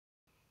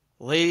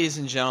Ladies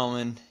and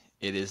gentlemen,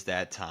 it is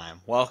that time.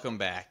 Welcome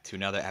back to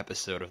another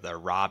episode of the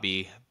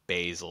Robbie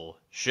Basel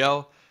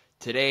Show.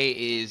 Today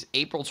is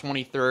April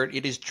 23rd.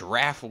 It is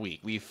draft week.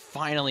 We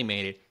finally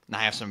made it, and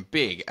I have some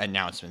big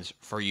announcements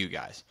for you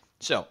guys.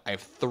 So, I have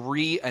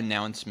 3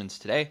 announcements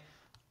today.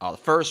 The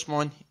first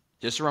one,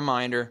 just a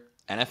reminder,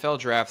 NFL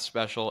Draft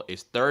Special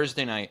is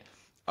Thursday night.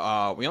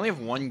 We only have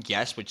one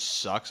guest, which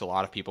sucks. A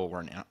lot of people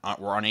were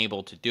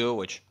unable to do it,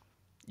 which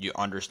you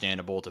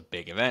understandable. It's a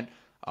big event.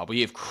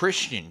 We have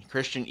Christian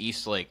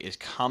Eastlake is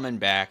coming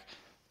back.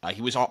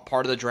 He was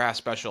part of the draft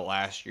special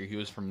last year. He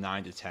was from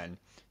 9 to 10.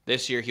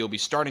 This year, he'll be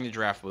starting the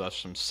draft with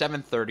us from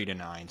 7:30 to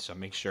 9. So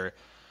make sure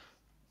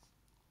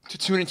to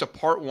tune into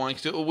part 1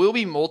 because it will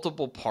be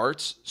multiple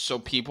parts, so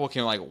people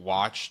can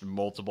watch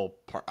multiple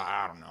parts.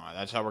 I don't know.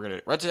 That's how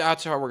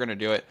we're gonna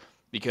do it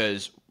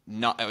because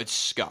it's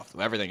scuffed.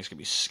 Everything's gonna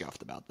be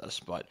scuffed about this.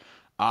 But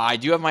I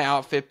do have my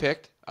outfit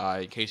picked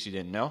in case you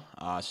didn't know.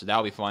 So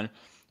that'll be fun.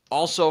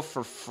 Also,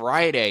 for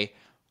Friday,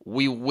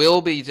 I will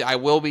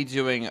be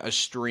doing a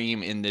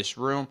stream in this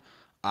room.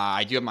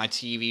 I do have my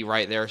TV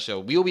right there, so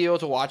we'll be able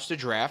to watch the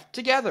draft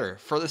together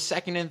for the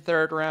second and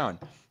third round.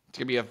 It's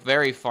going to be a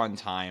very fun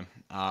time.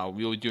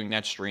 We'll be doing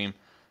that stream.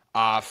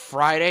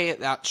 Friday,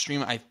 that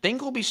stream, I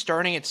think will be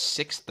starting at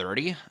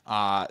 6:30.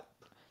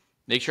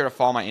 Make sure to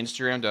follow my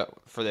Instagram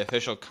for the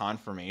official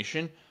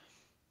confirmation.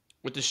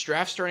 With the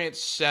draft starting at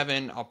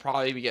 7, I'll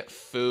probably get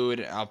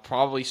food. I'll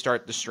probably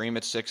start the stream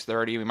at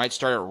 6:30. We might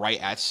start it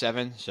right at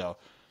 7. So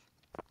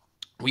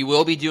we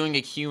will be doing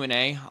a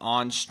Q&A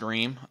on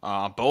stream,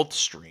 both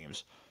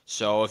streams.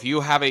 So if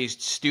you have a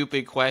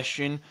stupid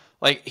question,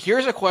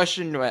 here's a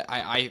question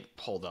I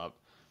pulled up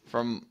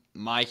from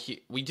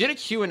we did a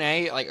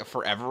Q&A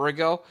forever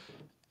ago.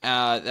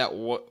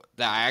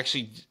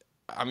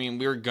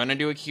 We were going to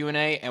do a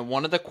Q&A, and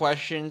one of the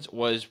questions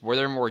was, were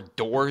there more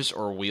doors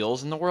or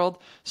wheels in the world?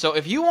 So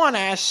if you want to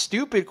ask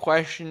stupid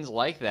questions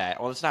like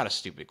that, well, it's not a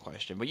stupid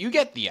question, but you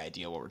get the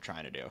idea what we're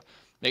trying to do.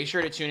 Make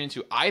sure to tune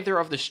into either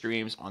of the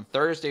streams on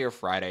Thursday or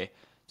Friday.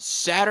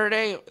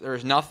 Saturday,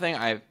 there's nothing.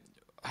 I've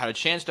had a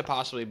chance to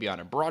possibly be on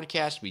a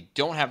broadcast. We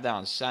don't have that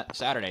on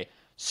Saturday.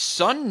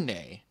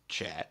 Sunday,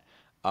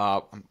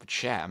 I'm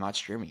not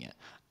streaming it.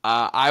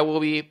 I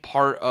will be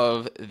part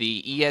of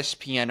the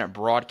ESPN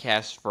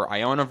broadcast for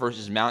Iona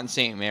versus Mountain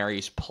St.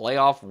 Mary's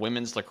playoff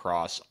women's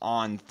lacrosse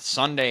on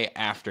Sunday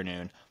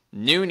afternoon,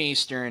 noon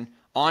Eastern,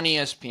 on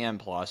ESPN+.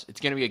 It's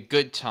going to be a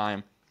good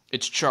time.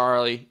 It's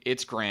Charlie,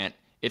 it's Grant,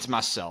 it's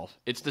myself.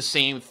 It's the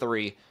same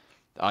 3.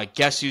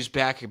 Guess who's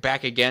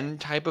back again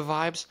type of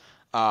vibes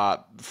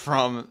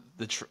from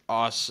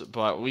us.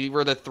 But we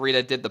were the 3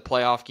 that did the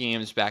playoff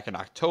games back in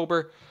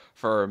October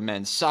for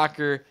men's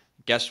soccer.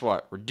 Guess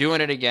what? We're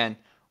doing it again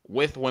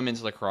with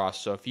women's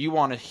lacrosse. So if you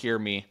want to hear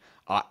me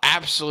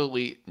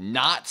absolutely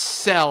not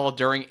sell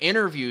during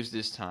interviews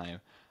this time,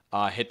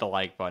 hit the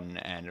like button,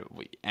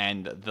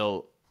 and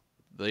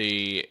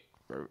the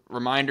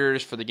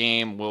reminders for the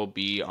game will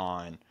be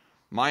on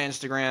my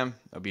Instagram.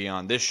 It'll be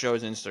on this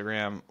show's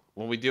Instagram.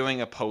 We'll be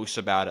doing a post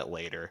about it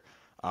later.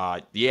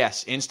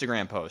 Yes,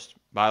 Instagram post.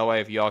 By the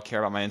way, if you all care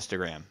about my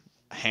Instagram,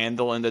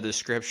 handle in the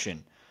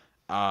description.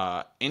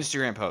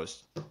 Instagram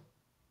post.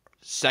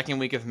 Second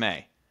week of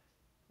May.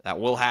 That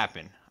will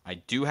happen. I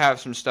do have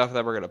some stuff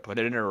that we're going to put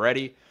in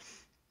already.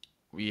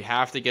 We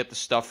have to get the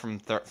stuff from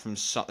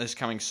this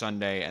coming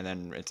Sunday, and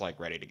then it's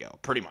ready to go,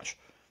 pretty much.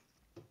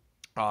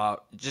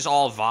 Just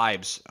all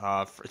vibes.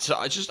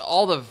 It's just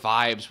all the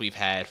vibes we've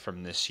had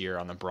from this year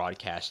on the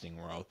broadcasting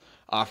world.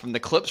 From the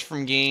clips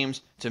from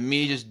games to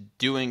me just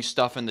doing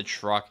stuff in the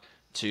truck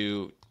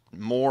to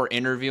more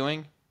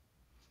interviewing.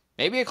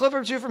 Maybe a clip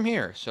or 2 from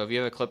here. So if you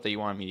have a clip that you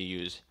want me to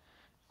use,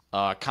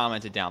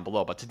 comment it down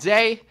below. But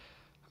today,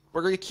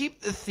 we're going to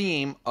keep the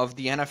theme of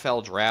the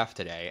NFL draft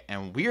today,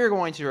 and we are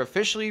going to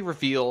officially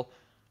reveal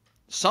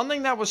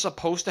something that was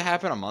supposed to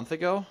happen a month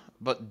ago,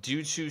 but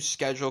due to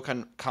schedule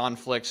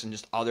conflicts and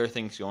just other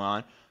things going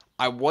on,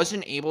 I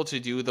wasn't able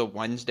to do the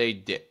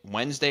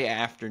Wednesday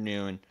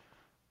afternoon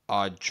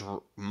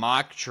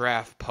mock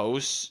draft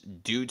posts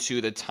due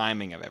to the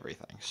timing of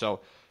everything.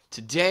 So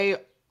today,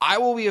 I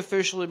will be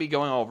officially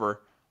going over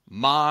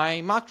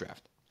my mock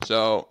draft.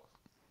 So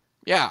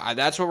yeah,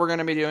 that's what we're going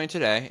to be doing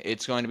today.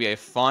 It's going to be a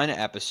fun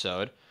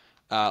episode.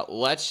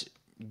 Let's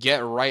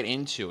get right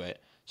into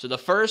it. So the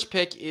first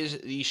pick is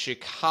the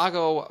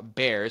Chicago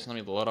Bears. Let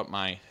me load up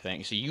my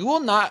thing. So you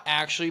will not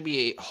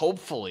actually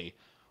hopefully,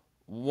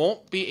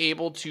 won't be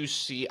able to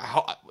see.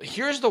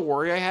 Here's the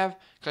worry I have,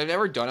 because I've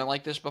never done it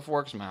like this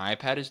before because my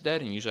iPad is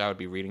dead, and usually I would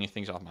be reading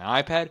things off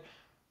my iPad.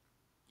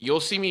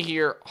 You'll see me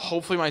here.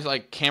 Hopefully my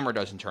camera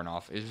doesn't turn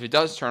off. If it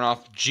does turn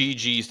off,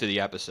 GG's to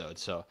the episode.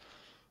 So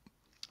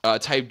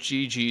type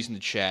GG's in the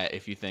chat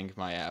if you think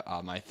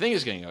my thing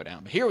is going to go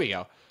down. But here we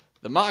go.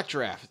 The mock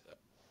draft.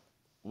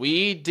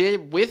 We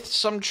did with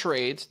some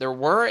trades. There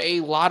were a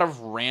lot of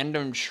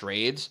random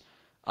trades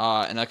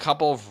and a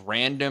couple of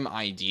random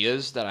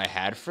ideas that I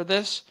had for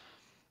this.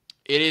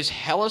 It is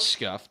hella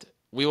scuffed.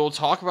 We will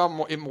talk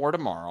about it more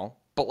tomorrow.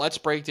 But let's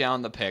break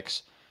down the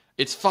picks.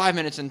 It's 5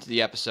 minutes into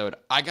the episode.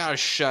 I gotta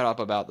shut up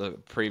about the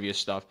previous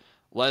stuff.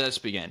 Let us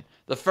begin.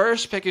 The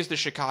first pick is the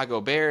Chicago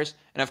Bears,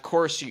 and of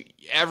course,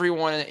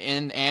 everyone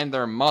and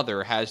their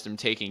mother has them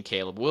taking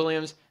Caleb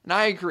Williams, and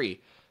I agree.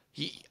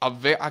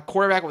 A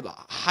quarterback with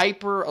a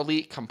hyper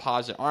elite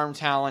composite arm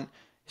talent.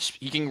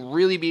 He can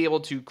really be able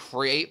to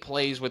create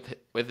plays with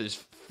his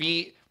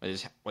feet,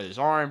 with his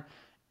arm,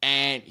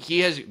 and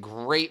he has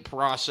great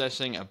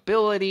processing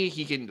ability.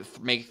 He can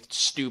make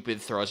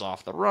stupid throws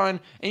off the run,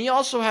 and he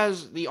also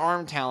has the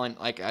arm talent,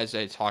 like as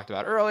I talked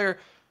about earlier,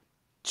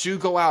 to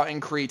go out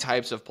and create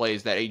types of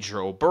plays that a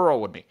Joe Burrow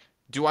would make.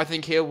 Do I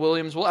think Caleb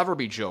Williams will ever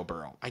be Joe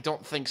Burrow? I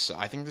don't think so.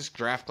 I think this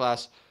draft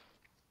class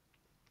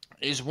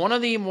is one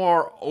of the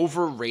more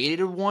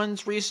overrated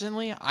ones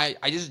recently. I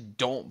just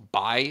don't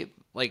buy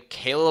like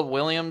Caleb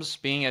Williams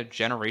being a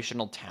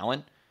generational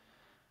talent.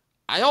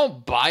 I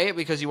don't buy it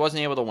because he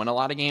wasn't able to win a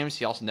lot of games.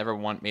 He also never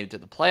made it to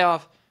the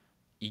playoff.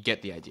 You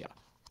get the idea.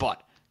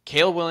 But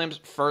Caleb Williams,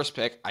 first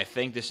pick, I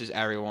think this is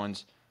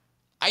everyone's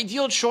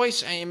ideal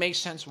choice, and it makes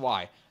sense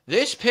why.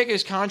 This pick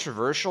is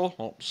controversial,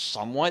 well,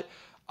 somewhat.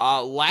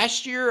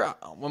 Last year,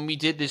 when we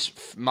did this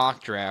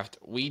mock draft,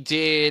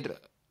 I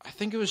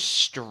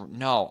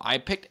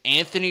picked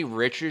Anthony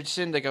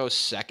Richardson to go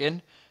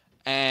second,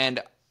 and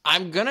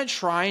I'm gonna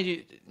try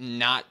to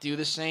not do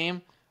the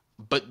same,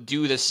 but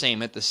do the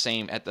same at the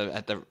same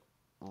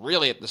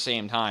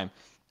time.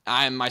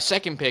 My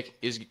second pick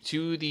is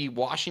to the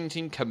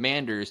Washington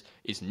Commanders.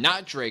 Is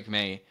not Drake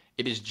May.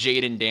 It is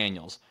Jaden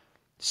Daniels,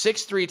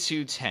 6'3",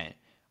 210.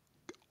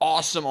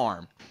 Awesome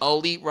arm,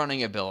 elite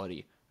running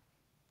ability,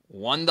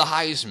 won the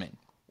Heisman.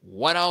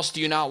 What else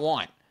do you not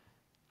want?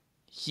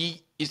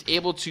 He is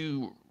able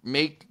to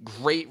make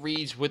great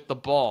reads with the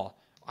ball.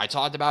 I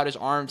talked about his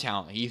arm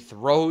talent. He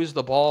throws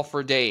the ball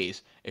for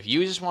days. If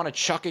you just want to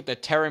chuck it to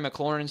Terry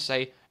McLaurin and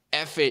say,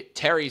 F it,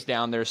 Terry's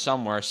down there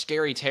somewhere,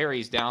 Scary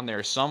Terry's down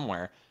there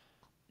somewhere,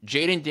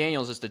 Jaden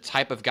Daniels is the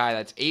type of guy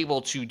that's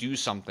able to do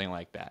something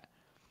like that.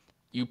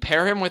 You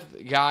pair him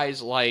with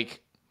guys like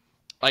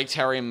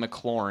Terry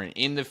McLaurin.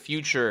 In the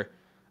future,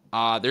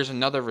 there's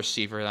another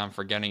receiver that I'm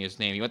forgetting his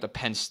name. He went to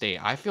Penn State.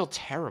 I feel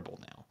terrible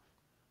now.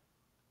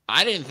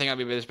 I didn't think I'd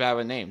be this bad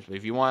with names, but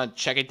if you want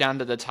to check it down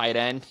to the tight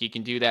end, he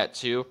can do that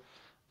too.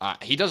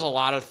 He does a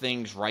lot of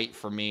things right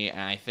for me,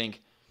 and I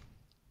think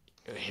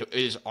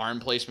his arm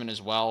placement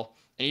as well.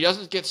 And he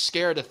doesn't get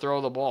scared to throw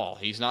the ball.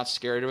 He's not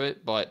scared of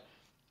it, but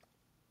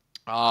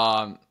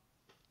the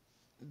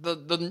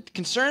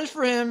concerns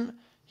for him,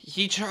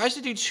 he tries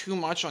to do too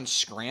much on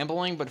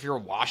scrambling, but if you're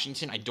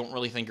Washington, I don't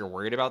really think you're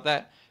worried about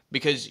that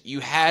because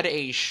you had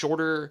a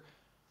shorter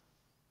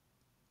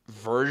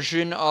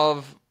version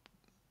of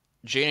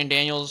Jaden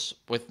Daniels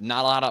with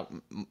not a lot of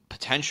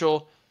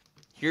potential.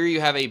 Here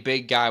you have a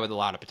big guy with a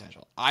lot of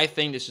potential. I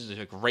think this is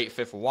a great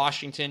fit for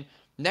Washington.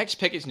 Next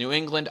pick is New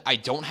England. I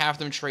don't have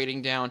them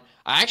trading down.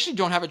 I actually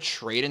don't have a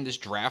trade in this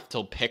draft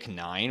till pick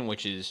 9,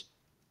 which is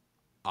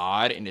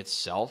odd in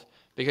itself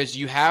because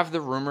you have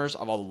the rumors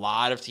of a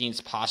lot of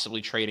teams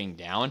possibly trading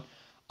down.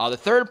 The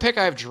third pick,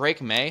 I have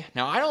Drake May.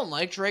 Now, I don't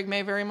like Drake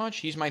May very much.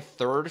 He's my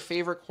third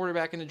favorite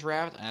quarterback in the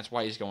draft, and that's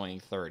why he's going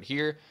third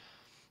here.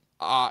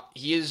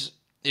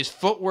 His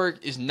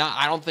footwork is not,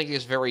 I don't think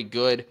is very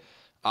good.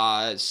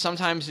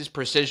 Sometimes his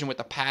precision with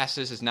the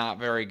passes is not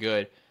very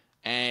good.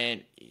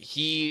 And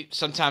he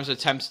sometimes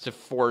attempts to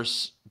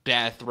force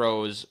bad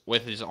throws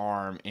with his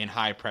arm in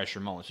high pressure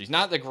moments. He's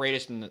not the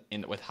greatest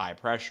with high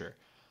pressure.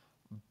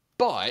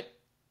 But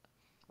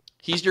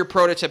he's your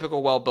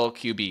prototypical well-built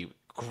QB.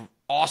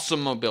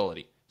 Awesome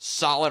mobility.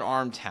 Solid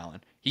arm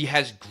talent. He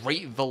has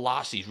great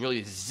velocity. He's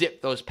really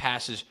zip those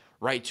passes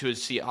right to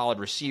his solid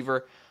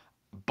receiver.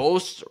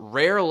 Boasts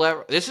rare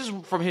leverage. This is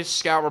from his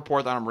scout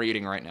report that I'm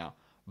reading right now.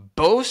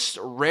 Boasts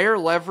rare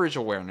leverage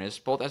awareness,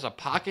 both as a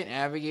pocket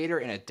navigator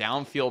and a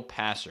downfield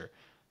passer.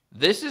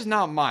 This is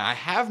not mine. I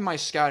have my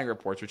scouting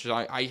reports, which is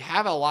I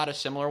have a lot of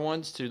similar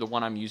ones to the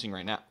one I'm using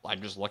right now.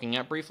 I'm just looking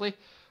at briefly,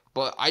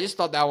 but I just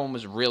thought that one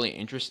was really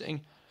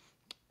interesting.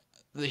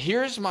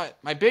 Here's my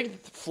big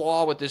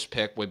flaw with this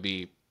pick would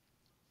be: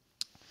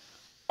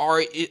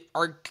 are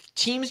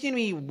teams going to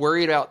be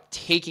worried about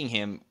taking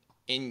him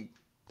in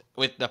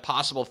with the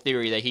possible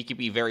theory that he could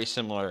be very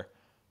similar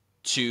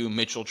to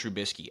Mitchell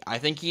Trubisky? I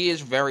think he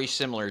is very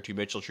similar to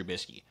Mitchell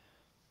Trubisky,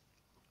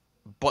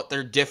 but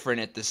they're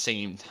different at the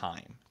same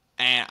time.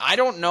 And I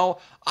don't know.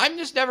 I've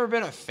just never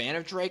been a fan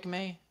of Drake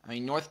May. I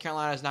mean, North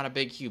Carolina is not a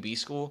big QB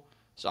school,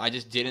 so I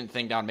just didn't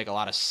think that would make a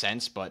lot of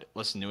sense. But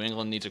listen, New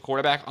England needs a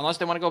quarterback, unless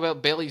they want to go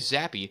about Bailey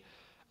Zappi,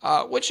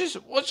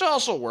 which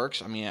also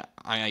works. I mean,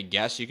 I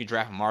guess you could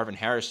draft Marvin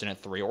Harrison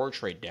at 3 or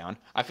trade down.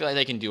 I feel like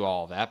they can do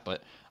all of that,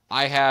 but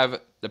I have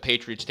the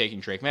Patriots taking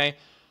Drake May.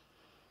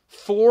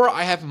 4,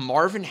 I have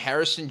Marvin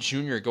Harrison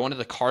Jr. going to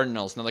the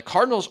Cardinals. Now, the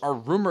Cardinals are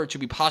rumored to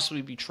be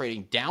possibly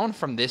trading down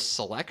from this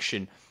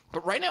selection,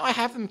 but right now I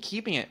have them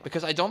keeping it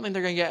because I don't think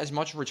they're going to get as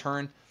much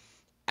return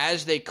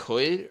as they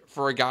could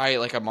for a guy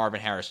like a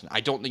Marvin Harrison.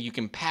 I don't think you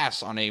can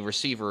pass on a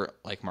receiver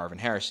like Marvin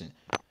Harrison.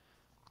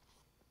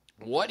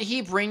 What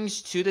he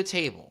brings to the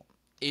table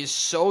is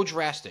so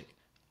drastic.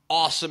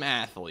 awesome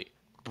athlete,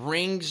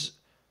 brings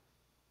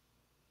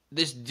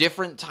this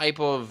different type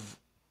of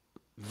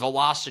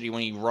velocity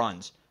when he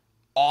runs.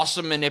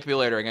 Awesome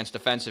manipulator against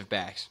defensive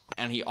backs,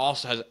 and he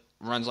also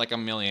runs like a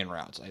million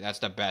routes. Like, that's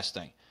the best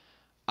thing.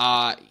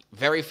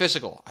 Very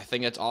physical. I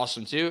think that's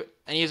awesome too.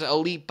 And he has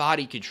elite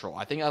body control.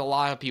 I think a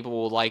lot of people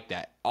will like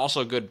that.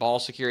 Also good ball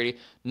security.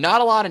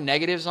 Not a lot of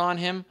negatives on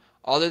him,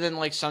 other than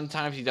like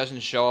sometimes he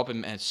doesn't show up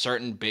in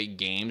certain big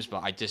games,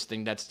 but I just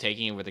think that's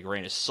taking it with a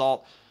grain of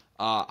salt.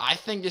 I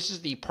think this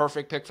is the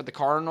perfect pick for the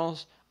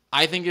Cardinals.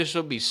 I think this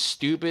would be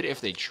stupid if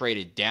they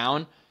traded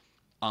down,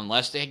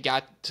 unless they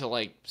got to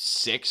like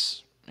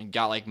 6 and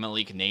got like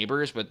Malik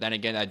Neighbors, but then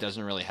again, that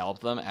doesn't really help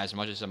them as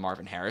much as a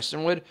Marvin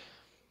Harrison would.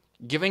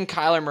 Giving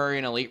Kyler Murray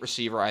an elite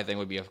receiver, I think,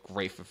 would be a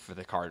great fit for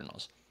the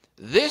Cardinals.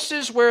 This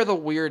is where the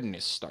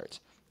weirdness starts.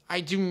 I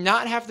do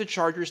not have the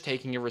Chargers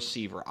taking a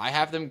receiver. I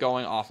have them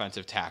going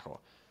offensive tackle,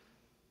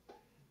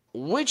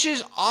 which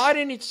is odd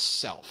in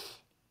itself.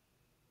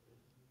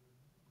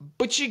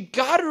 But you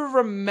got to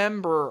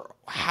remember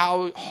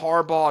how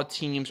Harbaugh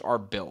teams are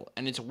built,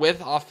 and it's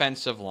with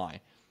offensive line.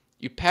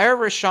 You pair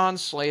Rashawn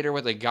Slater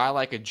with a guy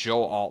like a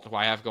Joe Alt, who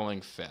I have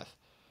going 5th.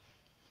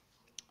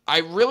 I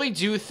really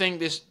do think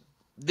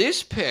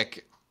this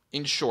pick,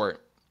 in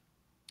short,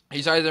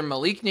 he's either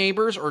Malik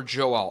Neighbors or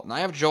Joe Alt. And I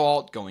have Joe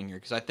Alt going here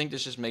because I think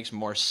this just makes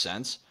more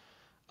sense.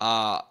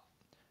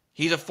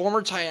 He's a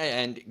former tight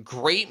end,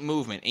 great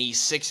movement, and he's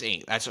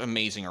 6'8". That's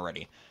amazing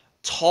already.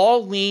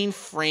 Tall, lean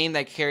frame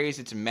that carries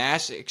its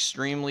mass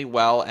extremely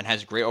well and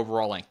has great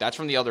overall length. That's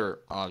from the other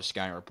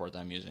scouting report that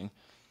I'm using.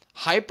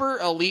 Hyper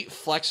elite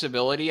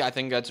flexibility. I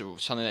think that's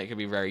something that could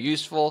be very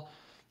useful.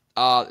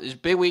 His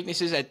big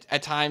weaknesses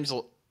at times,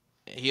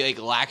 he like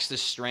lacks the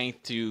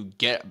strength to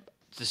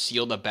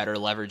seal the better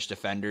leverage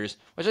defenders,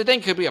 which I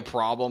think could be a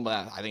problem,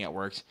 but I think it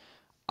works.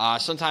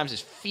 Sometimes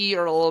his feet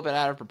are a little bit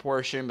out of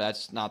proportion, but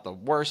that's not the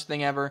worst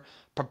thing ever.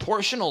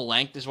 Proportional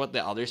length is what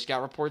the other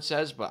scout report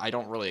says, but I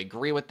don't really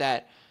agree with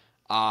that.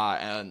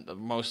 And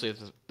mostly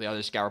the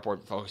other scout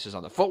report focuses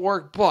on the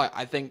footwork, but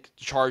I think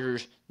the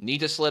Chargers need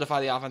to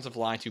solidify the offensive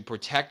line to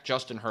protect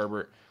Justin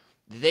Herbert.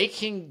 They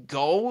can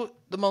go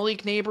the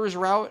Malik Neighbors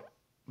route,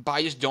 but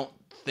I just don't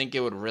think it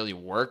would really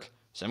work.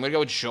 So I'm going to go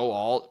with Joe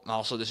Alt.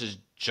 Also, this is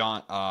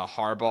John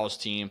Harbaugh's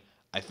team.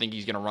 I think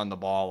he's going to run the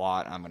ball a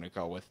lot. I'm going to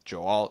go with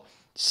Joe Alt.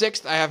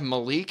 6th, I have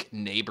Malik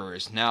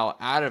Neighbors. Now,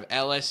 out of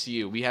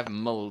LSU, we have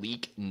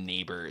Malik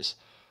Neighbors.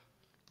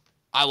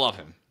 I love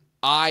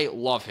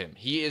him.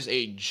 He is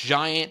a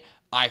giant.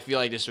 I feel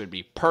like this would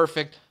be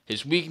perfect.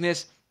 His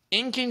weakness,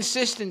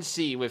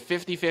 inconsistency with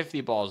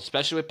 50-50 balls,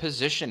 especially with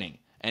positioning,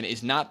 and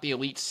is not the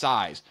elite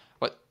size.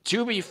 But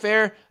to be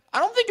fair, I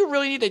don't think you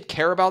really need to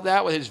care about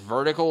that with his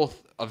vertical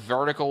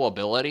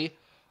ability.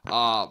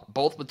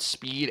 Both with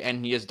speed,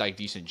 and he has like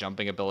decent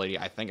jumping ability.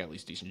 I think at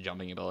least decent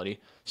jumping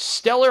ability.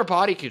 Stellar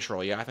body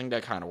control. Yeah, I think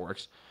that kind of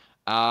works.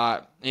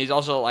 He's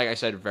also, like I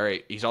said,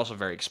 he's also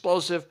very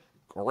explosive.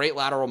 Great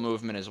lateral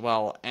movement as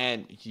well,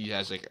 and he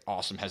has like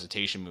awesome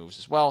hesitation moves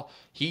as well.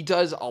 He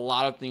does a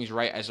lot of things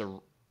right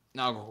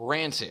now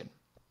granted,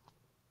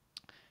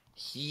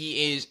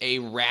 he is a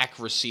rack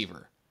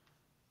receiver.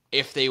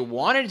 If they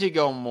wanted to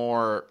go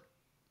more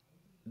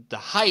the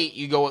height,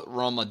 you go with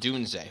Rome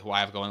Odunze, who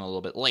I have going a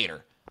little bit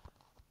later.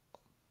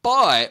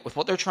 But with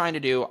what they're trying to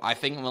do, I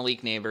think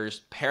Malik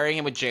Neighbors, pairing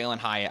him with Jalen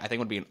Hyatt, I think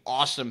would be an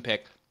awesome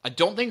pick. I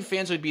don't think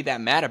fans would be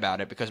that mad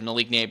about it because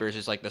Malik Neighbors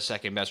is like the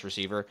second best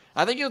receiver.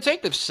 I think you'll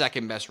take the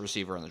second best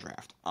receiver in the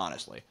draft,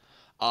 honestly.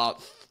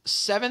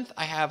 7th,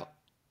 I have,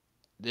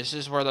 this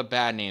is where the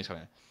bad names come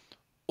in.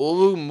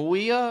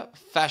 Olumuyiwa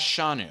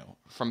Fashanu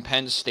from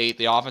Penn State,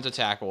 the offensive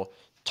tackle.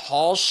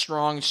 Tall,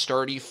 strong,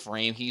 sturdy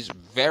frame. He's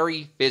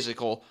very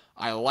physical.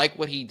 I like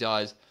what he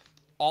does.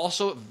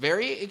 Also,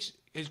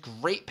 his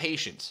great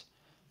patience.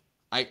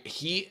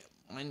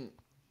 When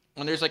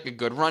there's like a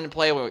good run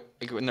play,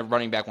 when the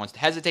running back wants to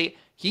hesitate,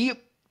 he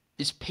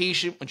is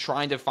patient when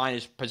trying to find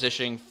his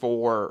positioning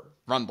for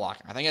run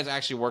blocking. I think it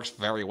actually works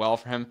very well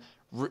for him.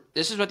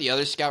 This is what the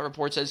other scout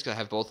report says, because I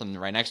have both of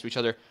them right next to each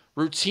other.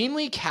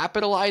 Routinely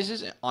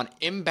capitalizes on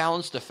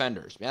imbalanced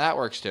defenders. Yeah, that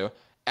works too.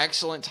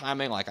 Excellent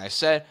timing, like I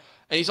said.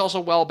 And he's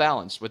also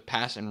well-balanced with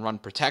pass and run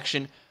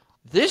protection.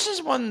 This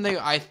is one thing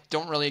I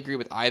don't really agree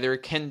with either.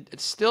 Can it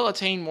still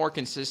attain more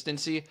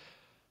consistency?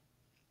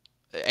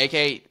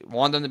 AK,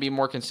 want them to be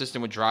more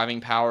consistent with driving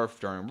power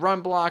during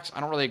run blocks. I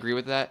don't really agree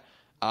with that.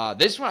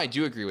 This one I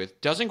do agree with.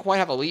 Doesn't quite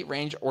have elite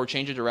range or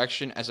change of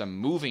direction as a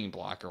moving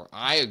blocker.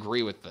 I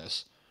agree with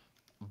this.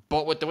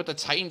 But what the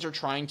Titans are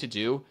trying to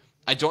do,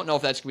 I don't know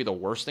if that's going to be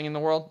the worst thing in the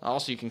world.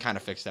 Also, you can kind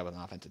of fix that with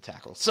an offensive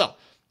tackle. So,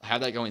 I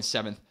have that going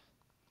 7th.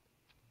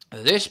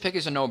 This pick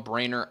is a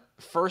no-brainer.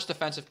 First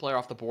defensive player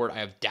off the board, I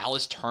have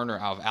Dallas Turner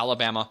out of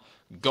Alabama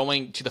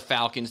going to the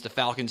Falcons. The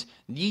Falcons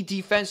need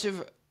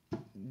defensive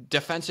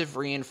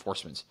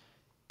reinforcements.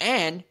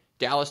 And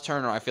Dallas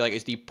Turner, I feel like,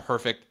 is the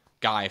perfect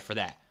guy for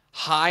that.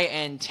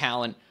 High-end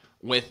talent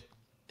with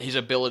his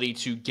ability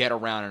to get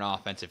around an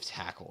offensive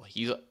tackle.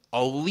 He's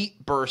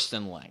elite burst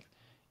and length.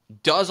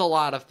 Does a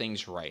lot of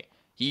things right.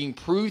 He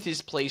improved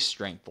his play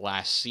strength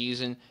last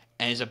season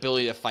and his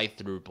ability to fight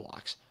through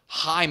blocks.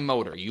 High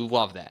motor. You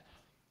love that.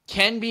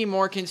 Can be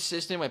more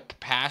consistent with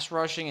pass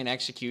rushing and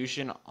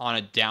execution on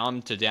a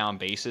down-to-down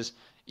basis.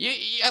 You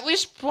at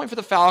least point for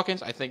the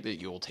Falcons. I think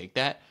that you will take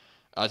that.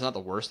 It's not the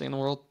worst thing in the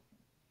world.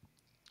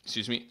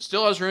 Excuse me.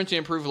 Still has room to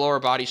improve lower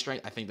body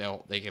strength. I think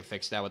they can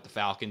fix that with the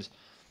Falcons.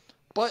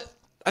 But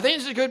I think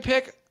it's a good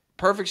pick.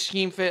 Perfect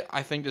scheme fit.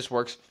 I think this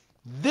works.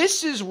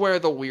 This is where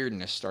the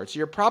weirdness starts.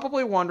 You're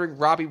probably wondering,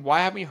 Robbie,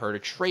 why haven't we heard a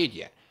trade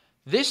yet?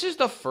 This is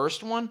the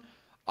first one.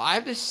 I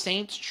have the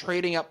Saints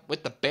trading up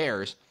with the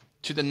Bears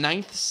to the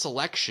 9th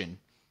selection,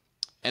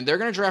 and they're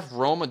going to draft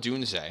Rome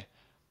Odunze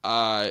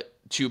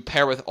to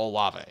pair with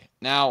Olave.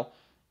 Now,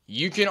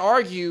 you can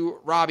argue,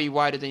 Robbie,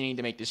 why did they need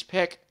to make this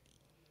pick?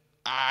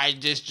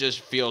 This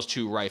just feels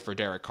too right for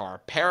Derek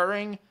Carr.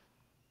 Pairing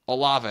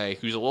Olave,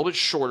 who's a little bit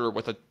shorter,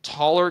 with a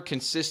taller,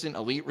 consistent,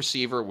 elite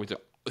receiver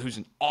who's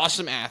an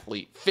awesome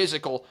athlete,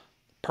 physical,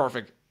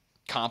 perfect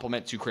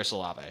complement to Chris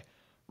Olave.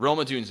 Rome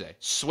Odunze,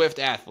 swift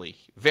athlete,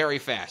 very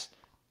fast,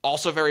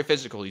 also very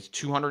physical. He's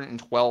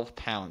 212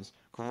 pounds.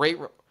 Great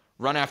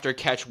run after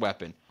catch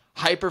weapon.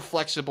 Hyper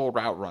flexible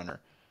route runner.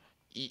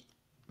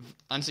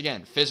 Once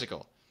again,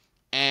 physical.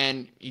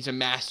 And he's a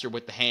master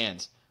with the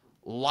hands.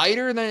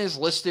 Lighter than his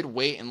listed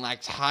weight and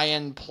lacks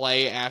high-end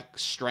play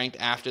strength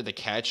after the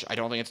catch. I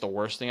don't think it's the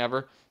worst thing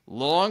ever.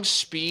 Long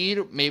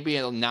speed, maybe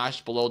a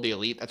notch below the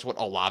elite. That's what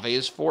Olave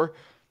is for.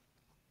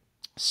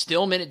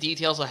 Still minute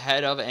details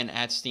ahead of and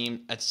at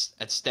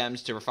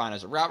stems to refine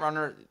as a route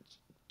runner,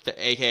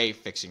 a.k.a.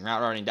 fixing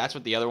route running. That's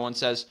what the other one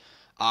says.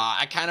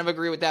 I kind of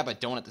agree with that, but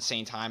don't at the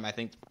same time. I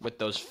think with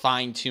those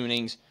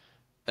fine-tunings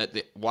that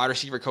the wide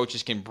receiver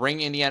coaches can bring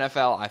in the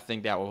NFL, I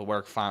think that will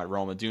work fine with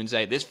Rome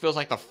Odunze. This feels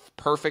like the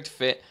perfect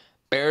fit.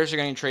 Bears are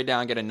going to trade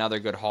down and get another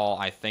good haul.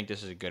 I think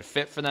this is a good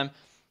fit for them.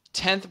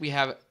 10th, we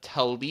have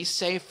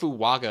Talise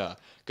Fuaga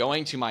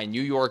going to my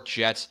New York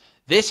Jets.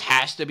 This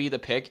has to be the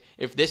pick.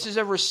 If this is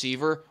a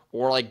receiver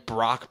or like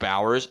Brock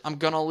Bowers, I'm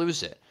going to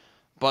lose it.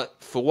 But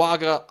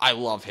Fuaga, I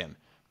love him.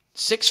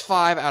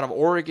 6'5" out of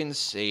Oregon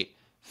State.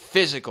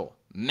 Physical.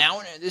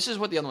 This is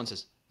what the other one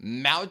says.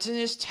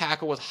 Mountainous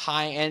tackle with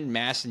high-end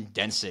mass and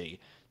density.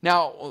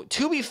 Now,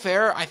 to be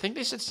fair, I think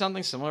they said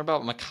something similar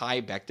about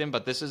Mekhi Becton,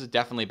 but this is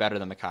definitely better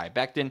than Mekhi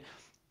Becton.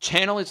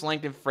 Channel its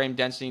length and frame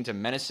density into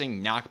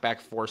menacing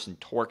knockback force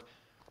and torque.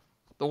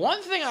 The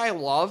one thing I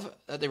love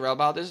that they wrote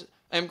about this,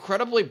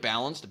 incredibly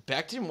balanced.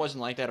 Becton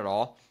wasn't like that at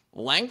all.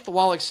 Length,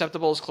 while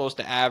acceptable, is close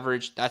to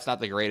average. That's not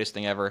the greatest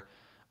thing ever.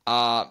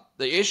 The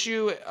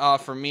issue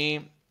for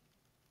me,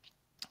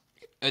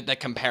 the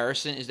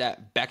comparison, is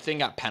that Becton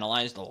got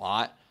penalized a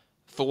lot.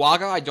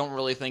 Fuaga, I don't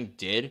really think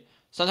did.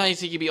 Sometimes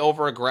he can be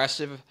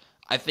over-aggressive.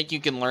 I think you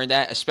can learn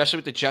that, especially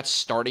with the Jets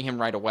starting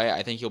him right away.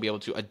 I think he'll be able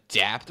to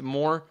adapt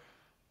more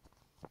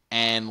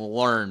and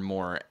learn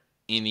more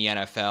in the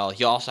NFL.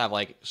 He'll also have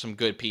like some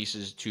good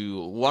pieces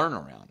to learn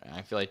around. And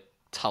I feel like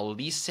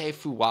Talise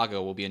Fuaga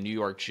will be a New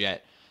York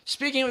Jet.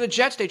 Speaking of the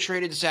Jets, they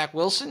traded Zach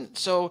Wilson,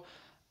 so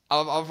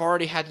I've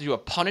already had to do a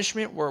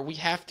punishment where we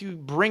have to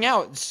bring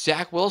out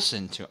Zach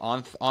Wilson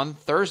on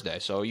Thursday.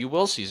 So you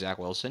will see Zach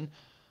Wilson,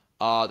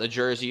 the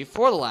jersey,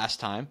 for the last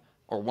time,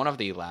 or one of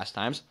the last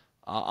times,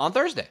 on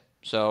Thursday.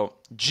 So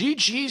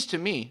GG's to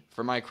me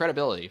for my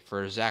credibility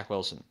for Zach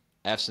Wilson.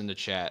 F's in the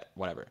chat,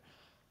 whatever.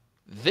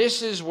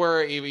 This is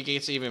where it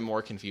gets even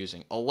more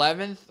confusing.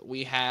 11th,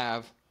 we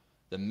have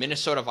the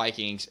Minnesota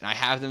Vikings, and I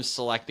have them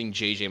selecting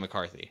J.J.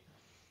 McCarthy.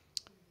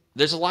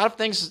 There's a lot of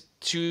things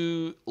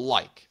to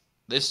like.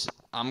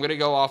 I'm going to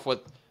go off with,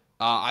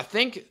 I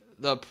think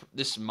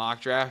this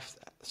mock draft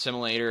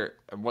simulator,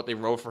 what they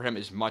wrote for him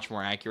is much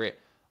more accurate.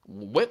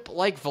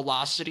 Whip-like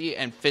velocity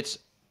and fits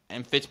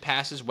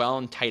passes well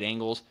in tight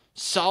angles.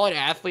 Solid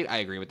athlete, I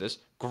agree with this.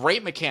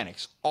 Great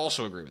mechanics,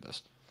 also agree with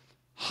this.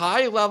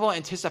 High-level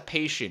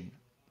anticipation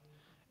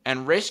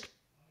and risk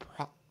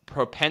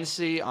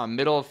propensity on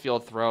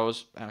middle-of-field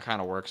throws. That kind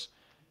of works.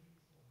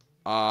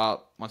 Once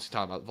we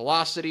talk about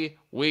velocity,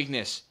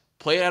 weakness,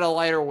 played at a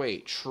lighter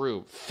weight,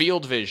 true.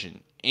 Field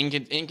vision,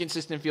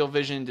 inconsistent field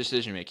vision and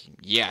decision-making,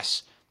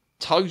 yes.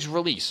 Tugs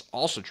release,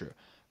 also true.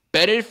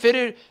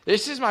 Benefited,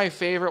 this is my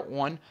favorite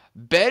one,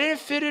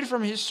 benefited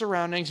from his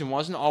surroundings and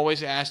wasn't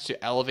always asked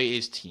to elevate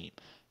his team.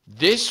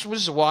 This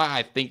was why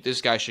I think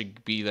this guy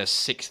should be the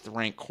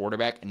 6th-ranked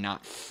quarterback and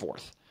not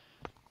 4th.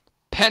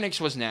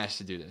 Penix wasn't asked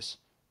to do this.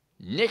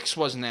 Nix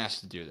wasn't asked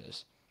to do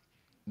this.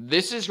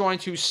 This is going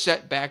to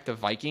set back the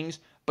Vikings,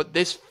 but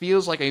this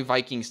feels like a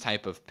Vikings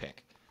type of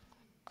pick.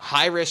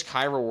 High risk,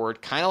 high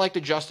reward, kind of like the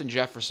Justin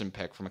Jefferson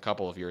pick from a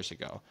couple of years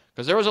ago.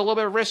 Because there was a little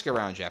bit of risk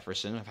around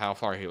Jefferson of how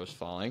far he was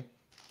falling.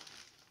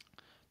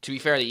 To be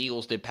fair, the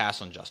Eagles did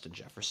pass on Justin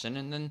Jefferson,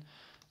 and then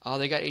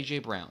they got A.J.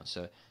 Brown.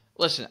 So,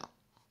 listen,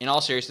 in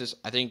all seriousness,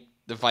 I think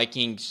the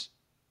Vikings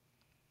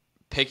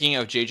picking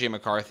of J.J.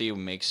 McCarthy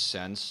makes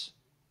sense.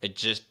 It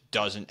just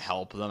doesn't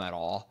help them at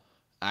all.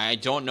 I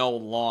don't know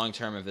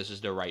long-term if this is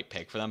the right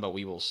pick for them, but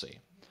we will see.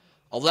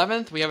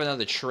 11th, we have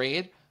another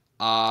trade.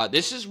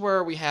 This is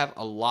where we have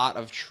a lot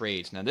of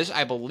trades. Now, this,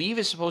 I believe,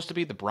 is supposed to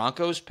be the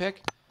Broncos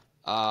pick.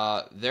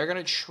 They're going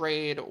to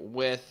trade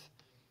with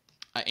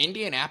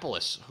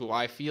Indianapolis, who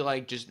I feel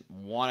like just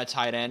want a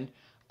tight end.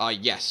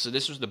 Yes, so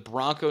this was the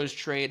Broncos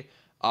trade.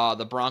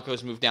 The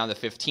Broncos moved down to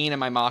 15 in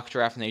my mock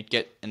draft,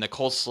 and the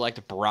Colts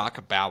select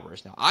Brock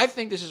Bowers. Now, I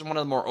think this is one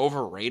of the more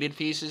overrated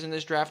pieces in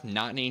this draft,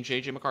 not named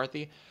J.J.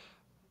 McCarthy.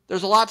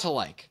 There's a lot to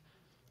like.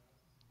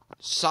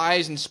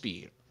 Size and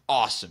speed,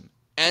 awesome.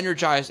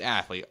 Energized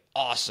athlete,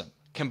 awesome.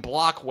 Can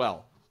block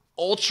well.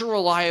 Ultra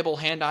reliable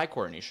hand-eye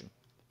coordination.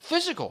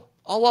 Physical,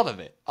 I love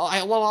it.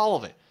 I love all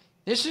of it.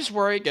 This is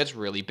where it gets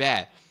really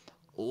bad.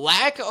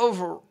 Lack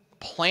of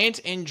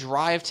plant and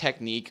drive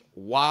technique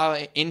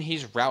while in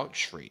his route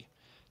tree.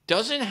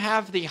 Doesn't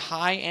have the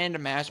high-end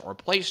mass or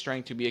play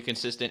strength to be a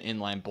consistent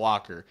inline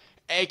blocker,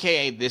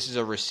 a.k.a. this is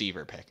a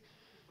receiver pick.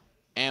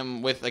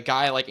 And with a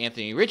guy like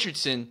Anthony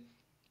Richardson,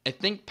 I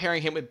think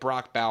pairing him with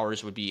Brock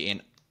Bowers would be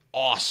an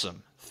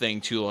awesome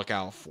thing to look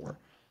out for.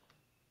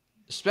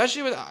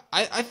 Especially with,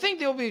 I think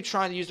they'll be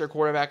trying to use their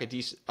quarterback,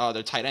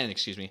 their tight end,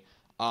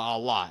 a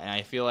lot. And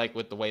I feel like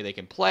with the way they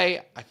can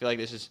play, I feel like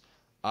this is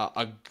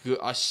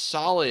a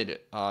solid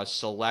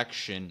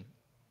selection.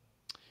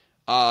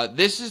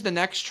 This is the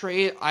next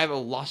trade. I have a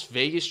Las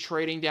Vegas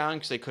trading down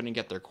because they couldn't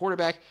get their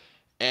quarterback.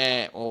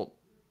 And, well,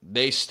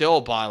 they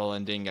still bottled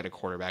and didn't get a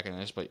quarterback in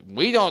this, but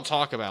we don't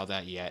talk about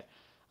that yet.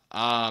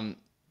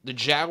 The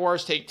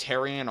Jaguars take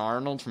Terrion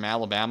Arnold from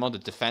Alabama, the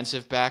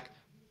defensive back.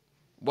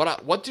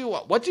 What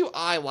do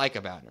I like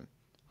about him?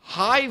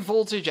 High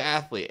voltage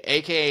athlete,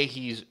 aka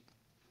he's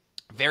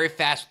very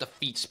fast with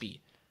the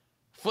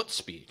foot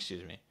speed.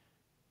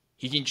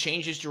 He can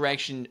change his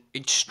direction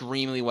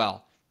extremely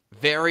well.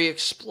 Very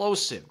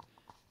explosive,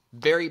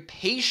 very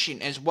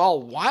patient as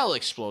well while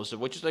explosive,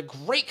 which is a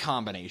great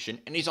combination.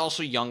 And he's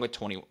also young at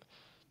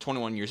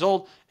 21 years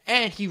old.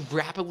 And he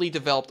rapidly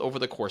developed over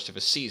the course of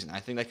a season.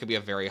 I think that could be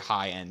a very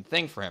high-end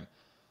thing for him.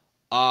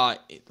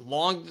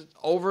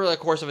 Over the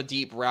course of a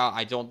deep route,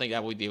 I don't think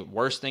that would be the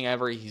worst thing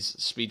ever. His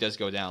speed does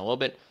go down a little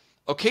bit.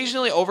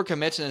 Occasionally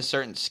overcommits in a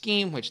certain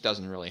scheme, which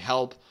doesn't really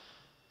help.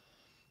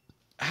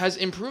 Has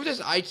improved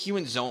his IQ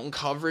in zone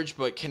coverage,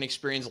 but can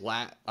experience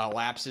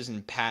lapses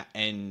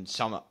in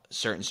some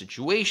certain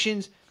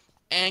situations.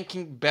 And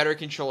can better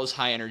control his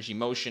high-energy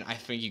motion. I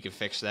think you can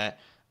fix that.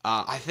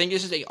 I think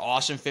this is an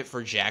awesome fit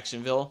for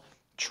Jacksonville.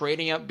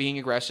 Trading up, being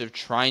aggressive,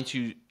 trying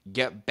to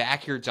get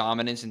back your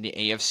dominance in the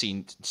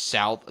AFC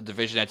South, a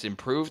division that's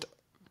improved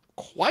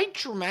quite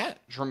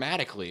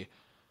dramatically,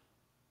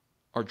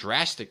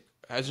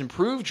 has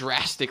improved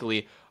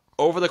drastically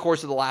over the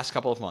course of the last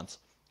couple of months.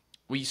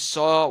 We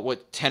saw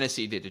what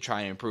Tennessee did to try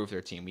and improve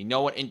their team. We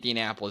know what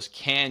Indianapolis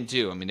can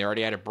do. I mean, they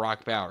already added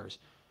Brock Bowers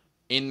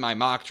in my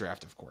mock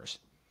draft, of course.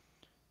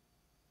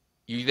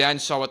 You then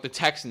saw what the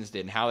Texans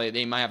did and how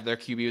they might have their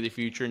QB of the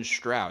future in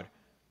Stroud.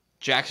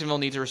 Jacksonville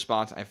needs a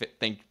response. I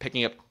think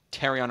picking up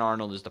Terrion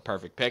Arnold is the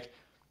perfect pick.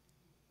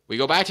 We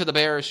go back to the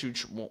Bears, who,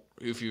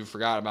 if you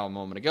forgot about a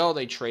moment ago,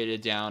 they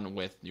traded down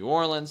with New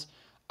Orleans.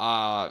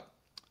 They're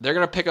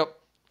going to pick up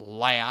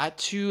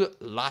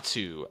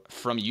Latu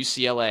from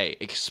UCLA.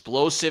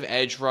 Explosive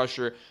edge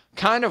rusher.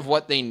 Kind of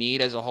what they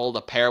need as a whole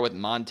to pair with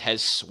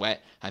Montez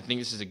Sweat. I think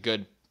this is a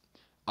good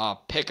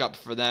pickup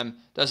for them.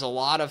 Does a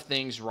lot of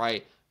things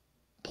right.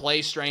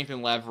 Play strength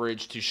and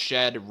leverage to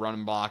shed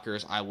run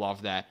blockers. I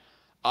love that.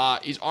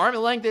 His arm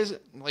length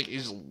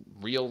his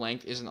real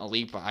length isn't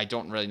elite, but I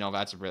don't really know if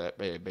that's a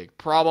really big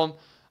problem.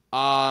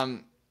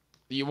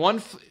 The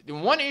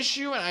one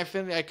issue, and I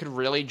think I could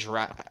really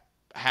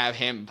have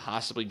him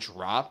possibly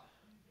drop,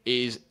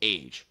 is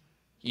age.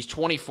 He's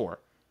 24.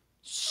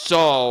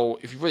 So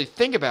if you really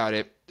think about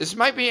it, this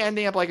might be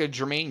ending up like a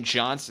Jermaine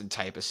Johnson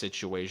type of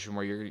situation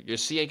where you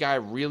see a guy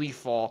really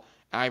fall.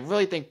 And I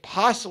really think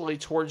possibly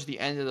towards the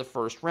end of the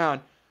first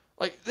round,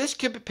 like this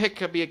pick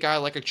could be a guy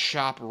like a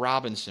Chop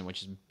Robinson,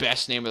 which is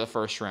best name of the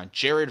first round.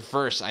 Jared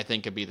Verse, I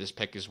think, could be this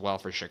pick as well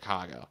for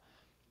Chicago.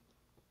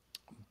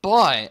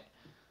 But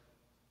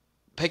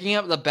picking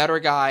up the better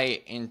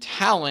guy in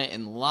talent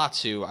in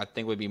Latu, I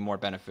think would be more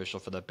beneficial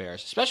for the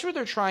Bears, especially what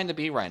they're trying to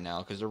be right now,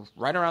 because they're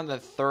right around the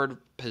third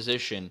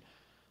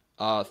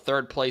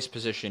place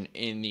position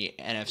in the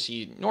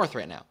NFC North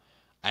right now.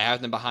 I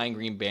have them behind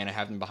Green Bay, and I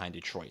have them behind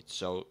Detroit.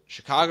 So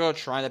Chicago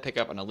trying to pick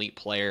up an elite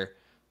player,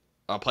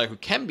 a player who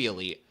can be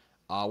elite,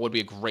 would be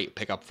a great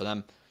pickup for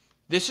them.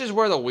 This is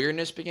where the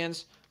weirdness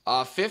begins.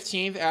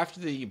 15th, after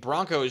the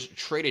Broncos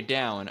traded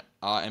down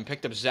and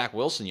picked up Zach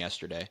Wilson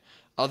yesterday,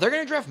 they're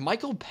going to draft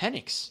Michael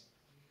Penix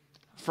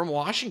from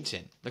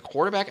Washington, the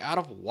quarterback out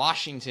of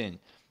Washington.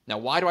 Now,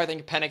 why do I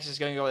think Penix is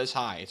going to go this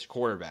high? It's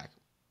quarterback.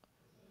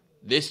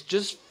 This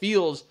just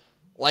feels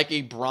like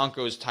a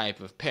Broncos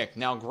type of pick.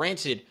 Now,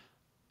 granted,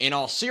 in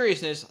all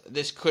seriousness,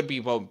 this could be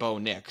Bo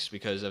Nix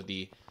because of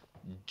the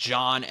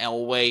John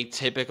Elway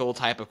typical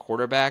type of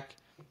quarterback,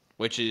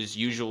 which is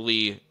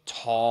usually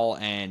tall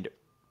and,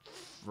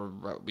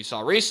 we saw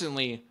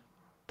recently,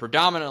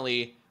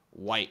 predominantly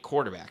white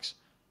quarterbacks.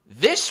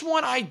 This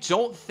one I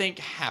don't think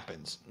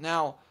happens.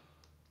 Now,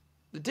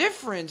 The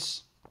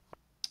difference,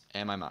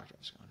 and my mock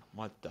draft's going,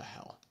 what the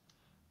hell?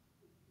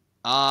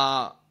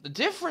 The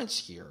difference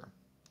here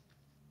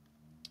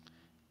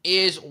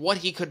is what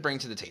he could bring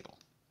to the table.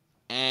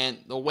 And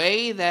the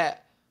way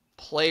that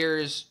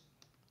players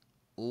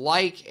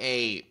like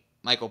a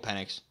Michael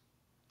Penix,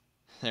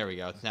 there we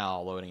go, it's now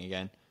all loading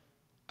again.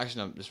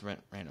 Actually, no, just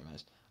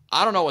randomized.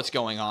 I don't know what's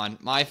going on.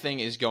 My thing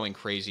is going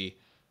crazy.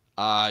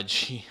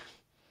 Quick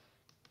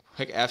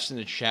F's in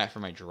the chat for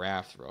my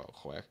draft real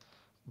quick.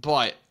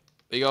 But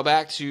we go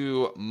back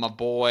to my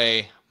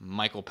boy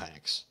Michael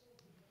Penix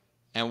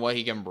and what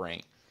he can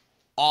bring.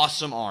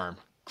 Awesome arm.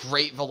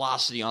 Great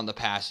velocity on the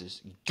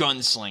passes.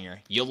 Gunslinger.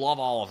 You love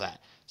all of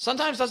that.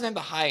 Sometimes doesn't have the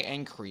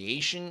high-end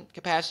creation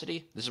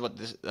capacity. This is what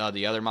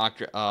the other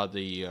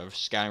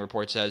scouting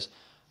report says.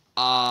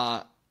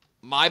 My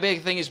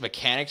big thing is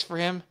mechanics for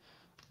him.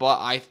 But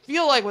I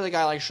feel like with a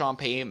guy like Sean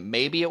Payton,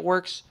 maybe it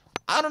works.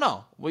 I don't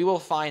know. We will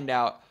find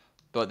out.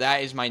 But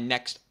that is my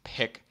next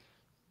pick.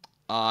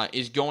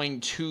 Is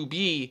going to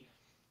be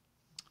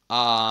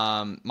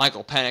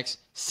Michael Penix.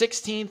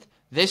 16th.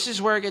 This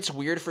is where it gets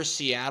weird for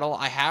Seattle.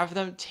 I have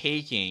them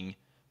taking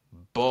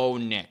Bo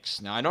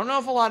Nix. Now, I don't know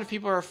if a lot of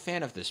people are a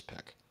fan of this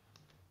pick.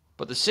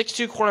 But the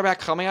 6'2 quarterback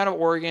coming out of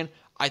Oregon,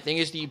 I think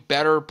is the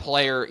better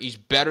player. He's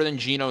better than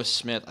Geno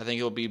Smith. I think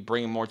he'll be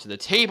bringing more to the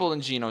table than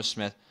Geno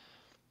Smith.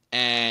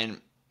 And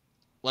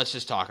let's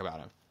just talk about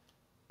him.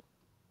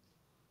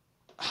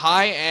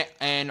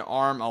 High-end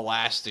arm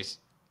elasticity.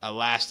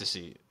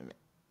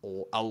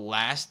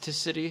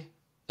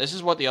 This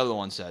is what the other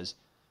one says.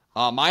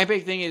 My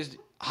big thing is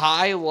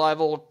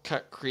high-level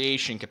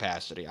creation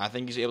capacity. I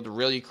think he's able to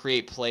really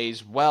create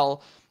plays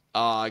well.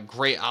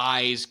 Great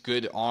eyes,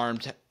 good arm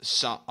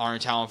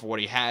talent for what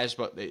he has,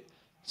 but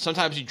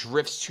sometimes he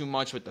drifts too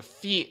much with the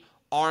feet.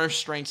 Arm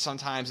strength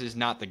sometimes is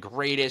not the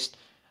greatest,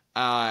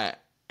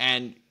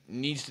 and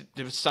needs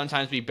to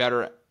sometimes be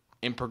better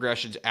in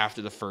progressions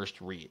after the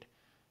first read.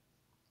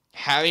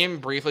 Having him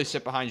briefly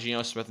sit behind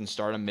Geno Smith and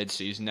start him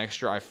midseason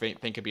next year, I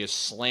think could be a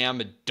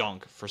slam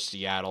dunk for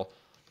Seattle.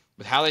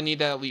 With how they need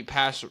that elite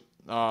passer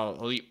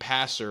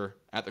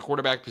at the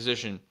quarterback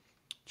position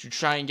to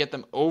try and get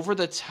them over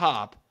the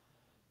top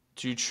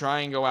to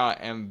try and go out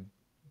and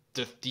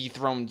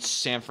dethrone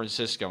San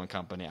Francisco and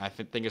company, I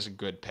think is a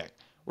good pick.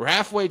 We're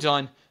halfway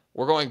done.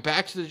 We're going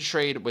back to the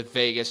trade with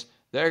Vegas.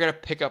 They're going to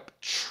pick up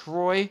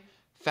Troy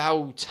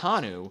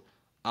Fautanu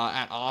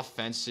at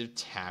offensive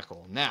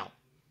tackle. Now,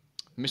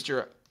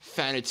 Mr.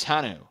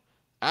 Fautanu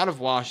out of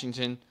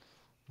Washington,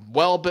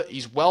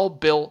 he's well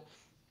built.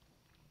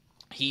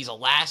 He's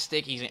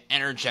elastic. He's an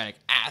energetic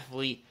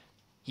athlete.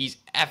 He's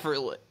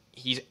effortlessly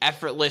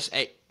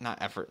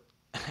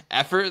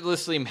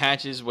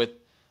matches with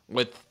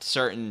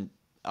certain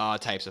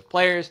types of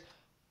players.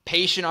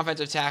 Patient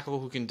offensive tackle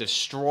who can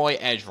destroy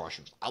edge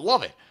rushers. I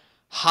love it.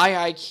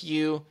 High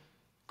IQ,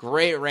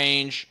 great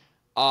range.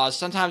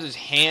 Sometimes his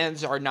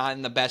hands are not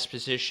in the best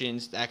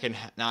positions. That can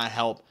not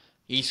help.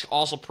 He's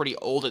also pretty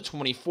old at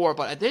 24.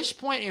 But at this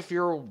point, if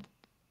you're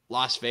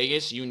Las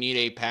Vegas, you need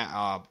a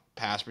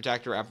pass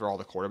protector after all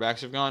the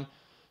quarterbacks have gone.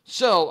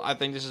 So I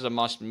think this is a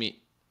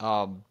must-meet,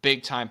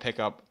 big-time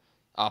pickup,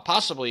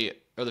 possibly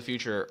for the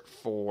future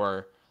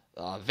for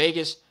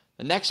Vegas.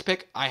 The next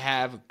pick I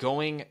have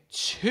going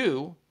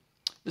to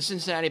the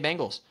Cincinnati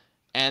Bengals,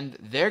 and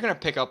they're going to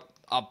pick up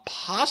a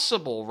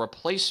possible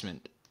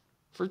replacement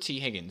for T.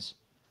 Higgins.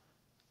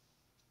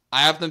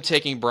 I have them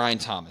taking Brian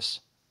Thomas.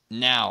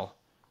 Now,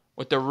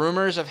 with the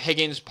rumors of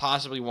Higgins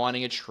possibly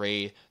wanting a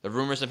trade, the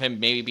rumors of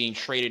him maybe being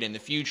traded in the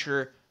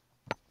future,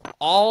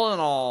 all in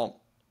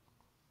all,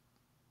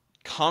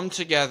 come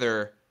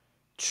together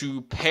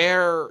to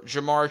pair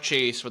Jamar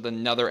Chase with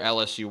another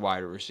LSU wide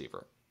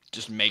receiver.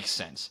 Just makes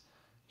sense.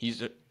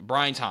 He's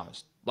Brian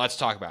Thomas. Let's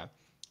talk about him.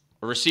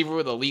 A receiver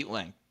with elite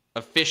length,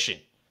 efficient,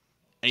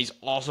 and he's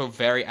also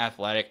very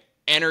athletic,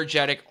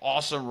 energetic,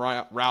 awesome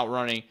route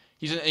running.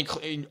 He's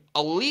an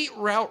elite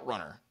route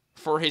runner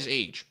for his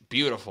age.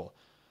 Beautiful.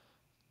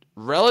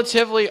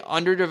 Relatively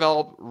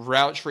underdeveloped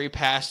route tree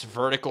past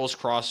verticals,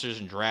 crossers,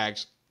 and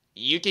drags.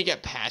 You can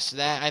get past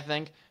that, I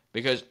think,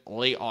 because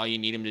all you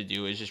need him to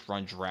do is just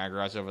run drag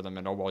routes over the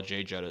middle while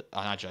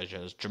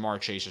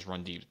Jamar Chase just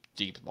run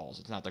deep balls.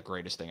 It's not the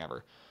greatest thing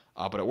ever,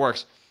 but it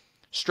works.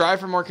 Strive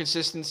for more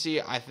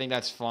consistency. I think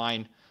that's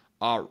fine.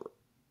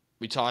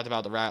 We talked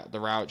about the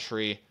route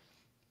tree.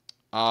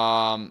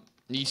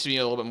 Needs to be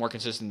a little bit more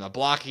consistent in the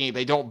blocking.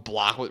 They don't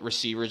block with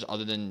receivers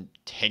other than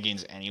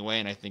Higgins anyway,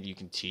 and I think you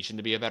can teach him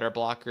to be a better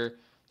blocker.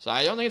 So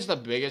I don't think it's the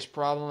biggest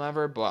problem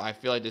ever, but I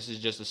feel like this is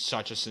just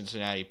such a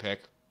Cincinnati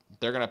pick.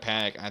 They're going to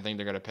panic. I think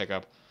they're going to pick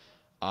up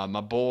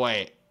my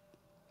boy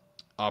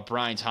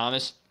Brian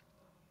Thomas.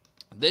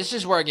 This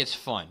is where it gets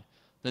fun.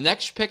 The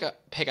next pick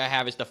I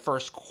have is the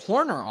first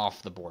corner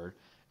off the board.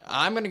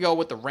 I'm going to go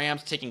with the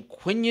Rams taking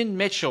Quinion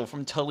Mitchell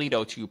from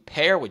Toledo to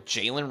pair with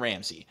Jalen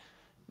Ramsey.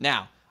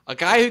 Now, a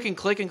guy who can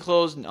click and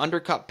close and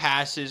undercut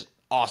passes,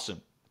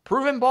 awesome.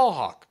 Proven ball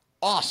hawk,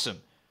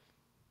 awesome.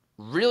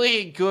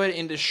 Really good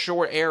in the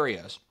short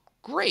areas,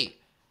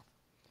 great.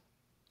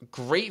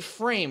 Great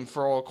frame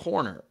for a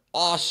corner.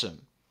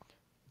 Awesome.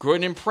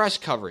 Good in press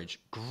coverage.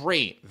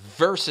 Great.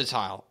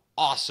 Versatile.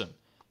 Awesome.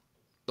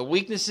 The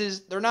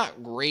weaknesses, they're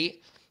not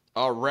great.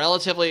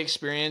 Relatively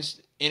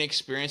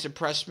inexperienced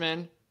impress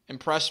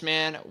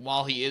man,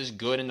 while he is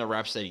good in the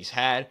reps that he's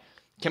had,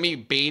 can be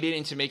baited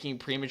into making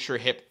premature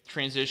hip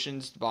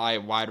transitions by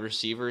wide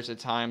receivers at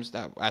times.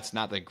 That's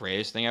not the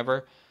greatest thing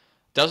ever.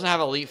 Doesn't have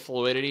elite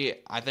fluidity.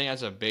 I think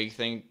that's a big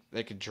thing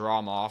that could draw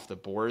him off the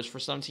boards for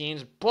some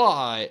teams,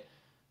 but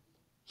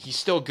he's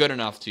still good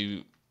enough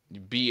to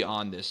be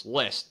on this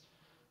list.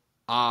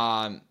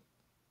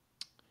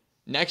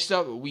 Next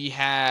up, we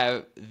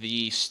have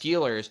the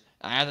Steelers.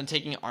 I have them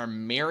taking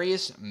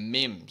Armarius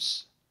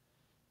Mims.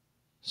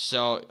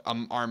 So,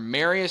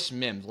 Armarius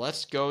Mims.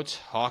 Let's go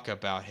talk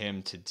about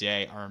him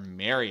today.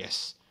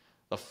 Armarius.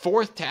 The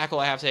fourth tackle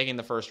I have taken in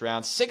the first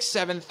round.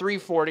 6'7",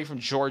 340 from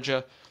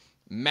Georgia.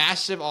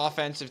 Massive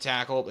offensive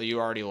tackle, but you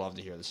already love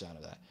to hear the sound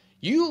of that.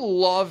 You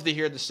love to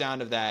hear the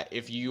sound of that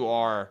if you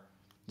are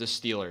the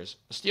Steelers.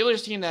 A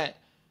Steelers team that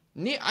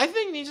I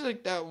think needs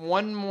like that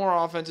one more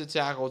offensive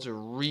tackle to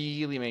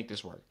really make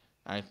this work.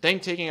 I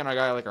think taking on a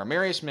guy like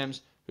Armarius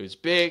Mims, who's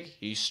big,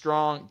 he's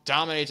strong,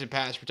 dominates in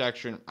pass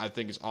protection, I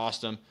think is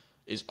awesome.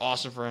 Is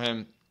awesome for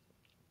him.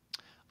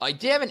 I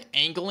did have an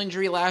ankle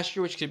injury last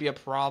year, which could be a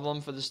problem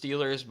for the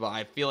Steelers, but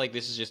I feel like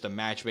this is just a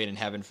match made in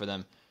heaven for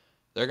them.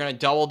 They're going to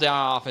double down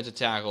on offensive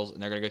tackles,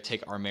 and they're going to go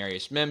take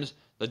Armarius Mims.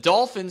 The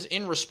Dolphins,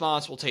 in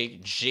response, will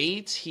take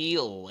J.T.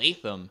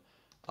 Latham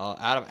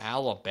out of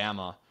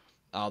Alabama.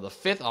 The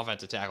fifth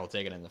offensive tackle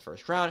taken in the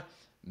first round.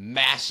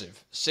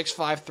 Massive. 6'5",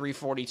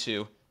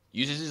 342.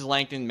 Uses his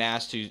length and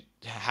mass to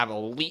have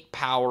elite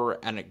power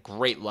at a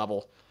great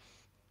level.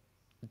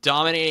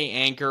 Dominating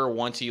anchor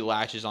once he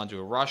latches onto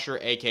a rusher,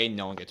 a.k.a.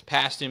 no one gets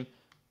past him.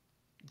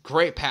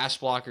 Great pass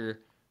blocker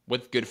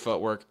with good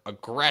footwork.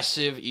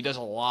 Aggressive. He does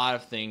a lot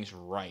of things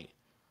right.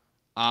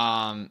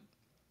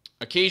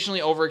 Occasionally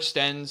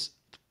overextends.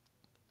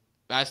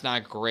 That's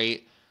not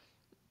great.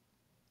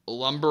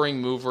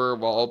 Lumbering mover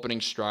while opening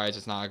strides.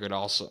 It's not good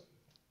also.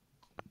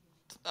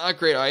 Not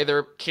great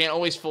either. Can't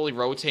always fully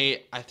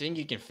rotate. I think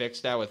you can fix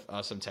that with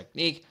some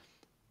technique.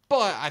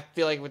 But I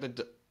feel like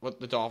with what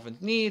the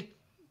Dolphins need,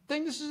 I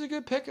think this is a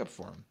good pickup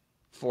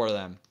for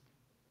them.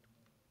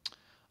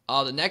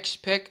 The next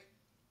pick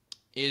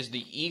is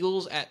the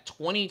Eagles at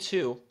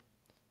 22.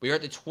 We are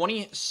at the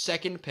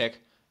 22nd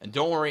pick. And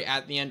don't worry,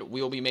 at the end,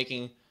 we will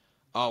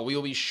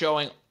be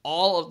showing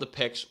all of the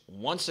picks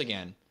once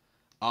again.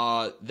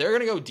 They're going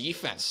to go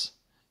defense.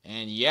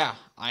 And yeah,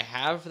 I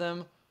have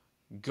them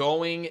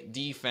going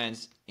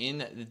defense in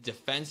the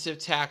defensive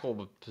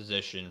tackle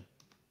position.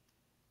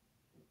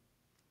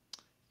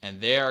 And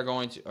they are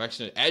going to,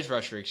 actually, edge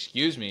rusher,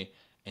 excuse me.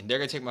 And they're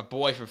going to take my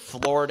boy from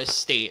Florida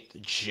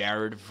State,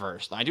 Jared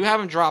Verse. I do have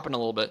him dropping a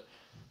little bit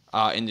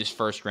in this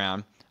first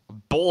round. A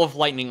bolt of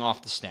lightning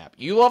off the snap.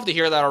 You love to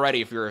hear that already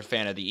if you're a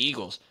fan of the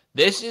Eagles.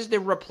 This is the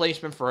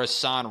replacement for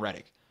Hassan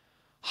Reddick.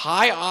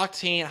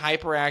 High-octane,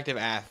 hyperactive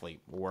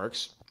athlete.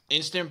 Works.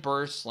 Instant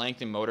burst,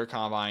 length, and motor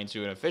combine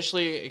to an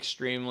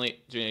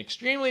extremely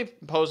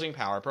imposing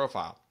power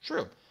profile.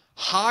 True.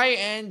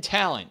 High-end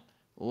talent.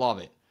 Love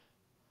it.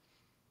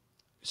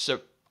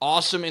 So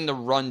awesome in the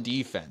run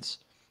defense.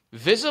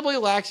 Visibly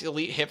lacks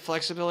elite hip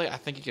flexibility. I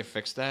think you can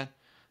fix that.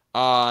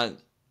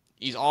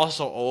 He's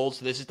also old,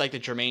 so this is like the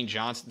Jermaine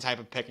Johnson type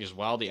of pick as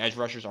well. The edge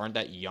rushers aren't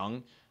that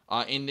young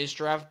in this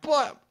draft,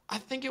 but I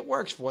think it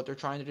works for what they're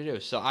trying to do.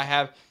 So I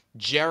have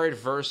Jared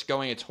Verse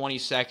going at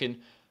 22nd.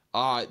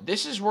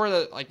 This is where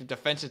the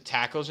defensive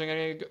tackles are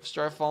going to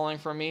start falling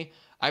for me.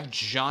 I have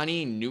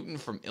Johnny Newton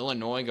from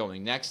Illinois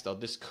going next, though.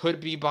 This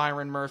could be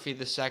Byron Murphy,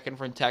 the second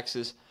from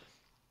Texas.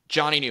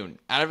 Johnny Newton,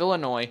 out of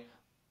Illinois,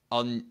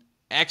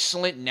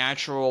 excellent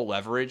natural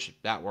leverage.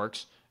 That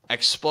works.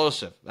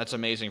 Explosive. That's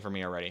amazing for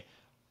me already.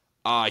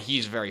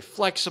 He's very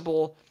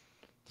flexible.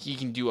 He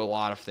can do a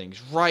lot of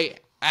things right.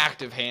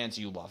 Active hands.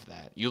 You love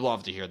that. You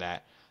love to hear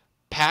that.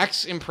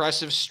 Packs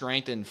impressive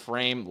strength and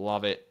frame.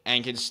 Love it.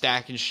 And can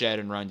stack and shed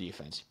and run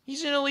defense.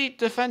 He's an elite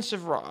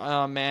defensive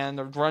man.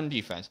 The run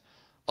defense.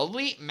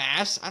 Elite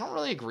mass. I don't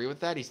really agree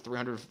with that. He's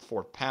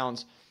 304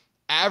 pounds.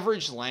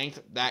 Average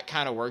length, that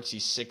kind of works.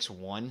 He's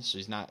 6'1", so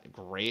he's not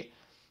great.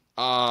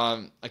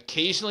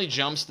 Occasionally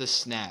jumps the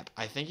snap.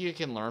 I think you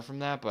can learn from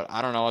that, but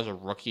I don't know. As a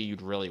rookie,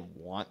 you'd really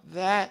want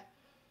that.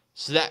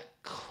 So that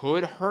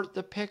could hurt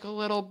the pick a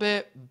little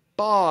bit,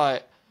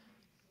 but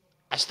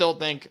I still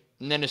think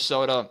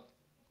Minnesota,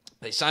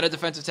 they signed a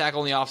defensive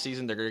tackle in the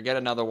offseason. They're going to get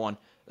another one.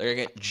 They're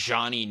going to get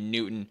Johnny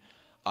Newton.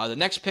 The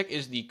next pick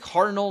is the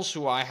Cardinals,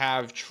 who I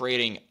have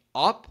trading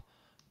up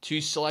to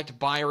select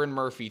Byron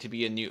Murphy to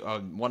be a new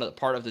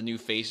part of the new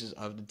faces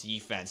of the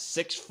defense.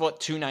 6 foot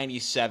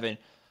 297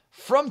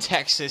 from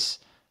Texas.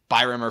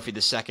 Byron Murphy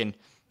II.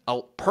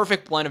 A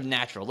perfect blend of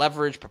natural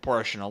leverage,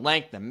 proportional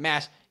length, and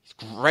mass. He's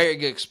very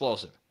good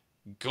explosive.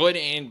 Good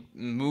in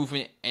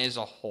movement as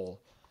a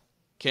whole.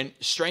 Can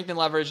strength and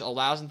leverage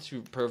allows him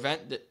to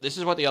prevent. This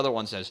is what the other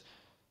one says.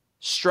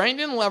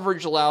 Strength and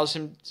leverage allows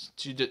him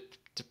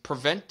to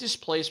prevent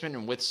displacement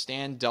and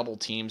withstand double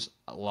teams.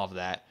 I love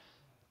that.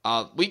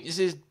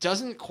 Weaknesses,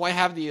 doesn't quite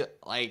have the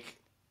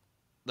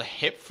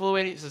hip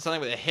fluidity. So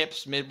something with the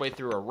hips midway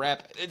through a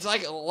rep. It's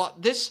like a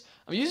lot.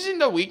 I'm using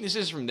the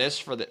weaknesses from this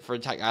for a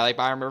guy like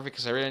Byron Murphy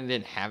because I really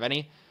didn't have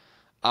any.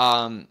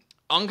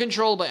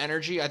 Uncontrollable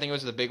energy, I think it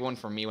was the big one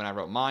for me when I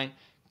wrote mine.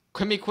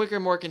 Can be quicker,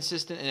 more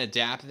consistent, and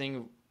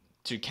adapting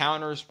to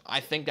counters. I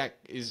think that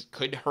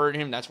could hurt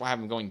him. That's why I have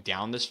him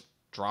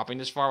dropping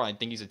this far. I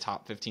think he's a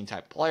top 15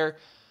 type player.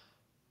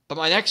 But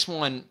my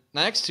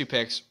next two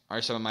picks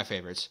are some of my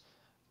favorites.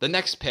 The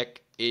next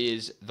pick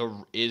is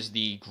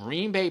the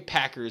Green Bay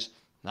Packers,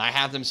 and I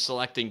have them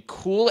selecting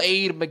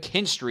Kool-Aid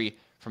McKinstry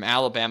from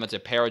Alabama to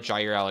pair with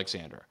Jair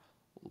Alexander.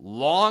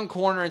 Long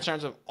corner in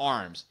terms of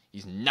arms.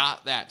 He's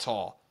not that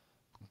tall,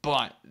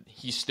 but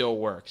he still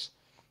works.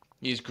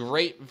 He's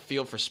great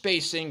field for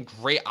spacing,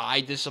 great eye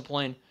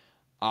discipline,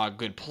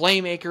 good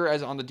playmaker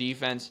as on the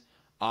defense.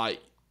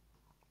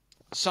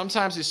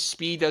 Sometimes his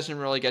speed doesn't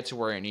really get to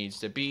where it needs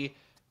to be.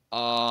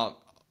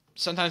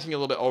 Sometimes he can be a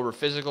little bit over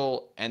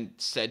physical, and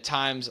at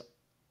times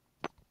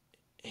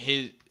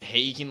he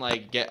can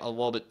get a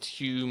little bit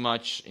too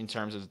much in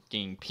terms of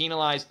getting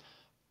penalized.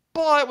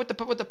 But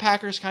with the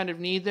Packers kind of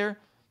need there,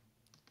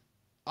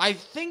 I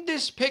think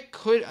this pick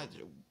could.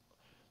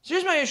 So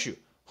here's my issue: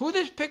 who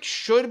this pick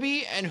should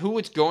be and who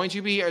it's going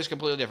to be is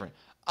completely different.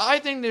 I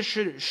think this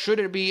should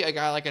it be a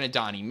guy like an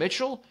Adonai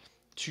Mitchell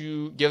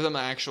to give them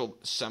an actual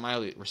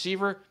semi-elite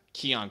receiver.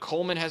 Keon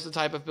Coleman has the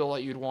type of build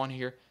that you'd want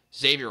here.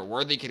 Xavier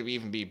Worthy could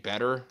even be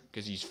better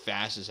because he's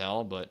fast as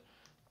hell, but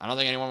I don't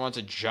think anyone wants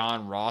a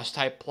John Ross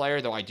type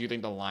player, though I do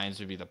think the Lions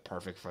would be the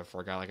perfect fit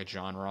for a guy like a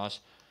John Ross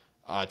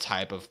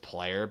type of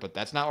player, but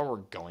that's not what we're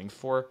going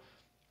for.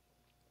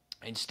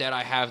 Instead,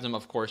 I have them,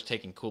 of course,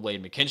 taking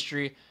Kool-Aid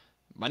McKinstry.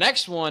 My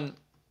next one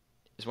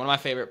is one of my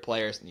favorite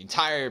players in the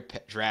entire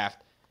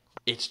draft.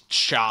 It's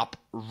Chop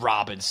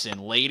Robinson.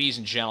 Ladies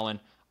and gentlemen,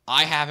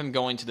 I have him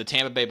going to the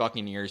Tampa Bay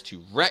Buccaneers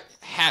to wreak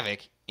havoc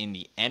in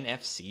the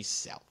NFC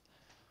South.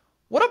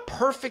 What a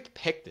perfect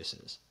pick this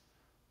is.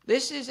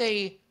 This is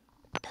a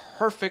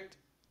perfect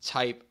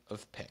type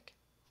of pick.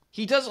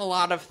 He does a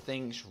lot of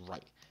things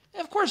right.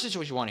 And of course, this is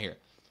what you want to hear.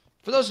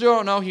 For those who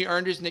don't know, he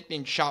earned his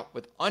nickname Chop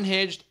with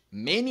unhinged,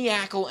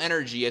 maniacal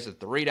energy as a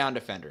 3-down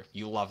defender.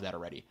 You love that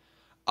already.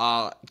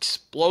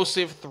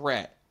 Explosive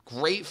threat.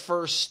 Great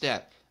first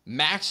step.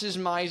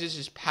 Maximizes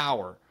his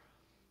power.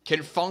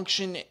 Can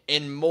function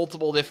in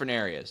multiple different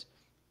areas.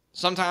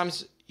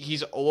 Sometimes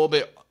he's a little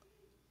bit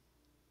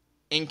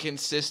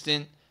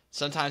inconsistent.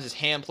 Sometimes his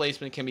hand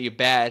placement can be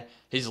bad.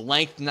 His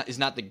length is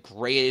not the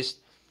greatest.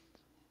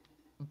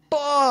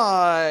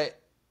 But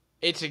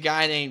it's a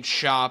guy named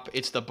Chop.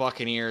 It's the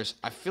Buccaneers.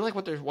 I feel like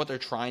what they're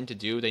trying to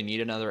do, they need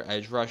another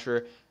edge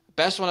rusher.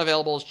 Best one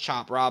available is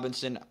Chop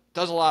Robinson.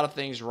 Does a lot of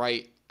things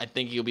right. I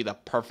think he'll be the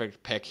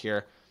perfect pick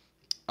here.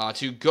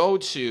 To go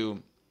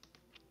to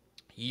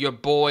your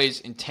boys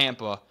in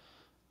Tampa,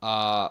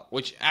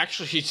 which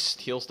actually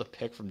steals the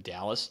pick from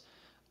Dallas.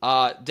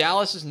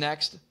 Dallas is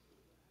next.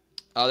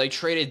 They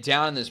traded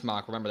down in this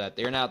mock. Remember that.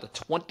 They're now at the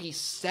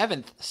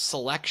 27th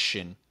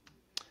selection.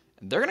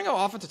 And they're going to go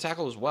offensive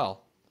tackle as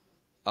well,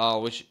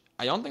 which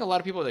I don't think a lot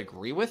of people would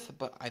agree with,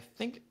 but I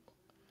think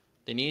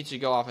they need to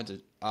go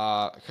offensive.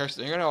 They're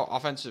going to go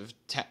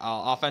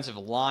offensive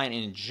line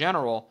in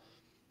general,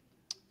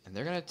 and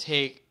they're going to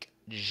take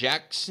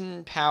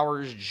Jackson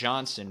Powers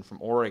Johnson from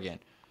Oregon.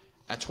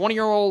 A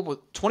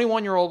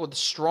 21-year-old with a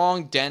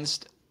strong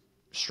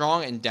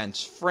and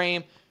dense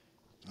frame.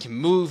 He can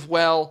move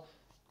well.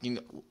 He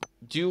can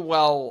do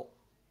well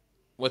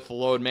with the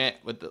load,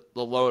 the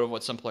load of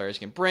what some players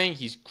can bring.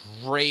 He's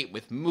great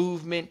with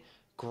movement.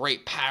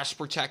 Great pass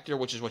protector,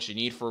 which is what you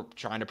need for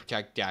trying to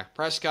protect Dak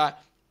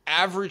Prescott.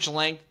 Average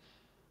length.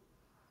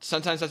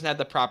 Sometimes doesn't have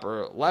the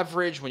proper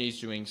leverage when he's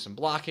doing some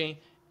blocking.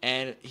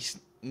 And he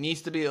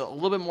needs to be a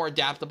little bit more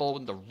adaptable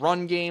with the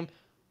run game.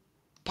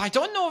 But I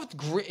don't know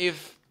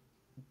if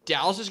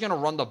Dallas is going to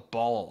run the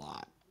ball a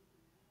lot.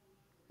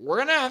 We're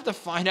going to have to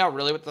find out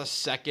really with the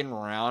second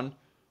round.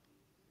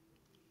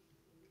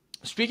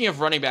 Speaking of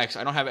running backs,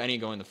 I don't have any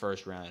going in the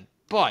first round.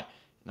 But,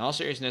 in all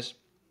seriousness,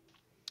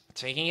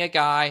 taking a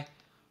guy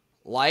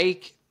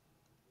like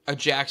a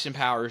Jackson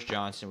Powers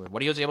Johnson, with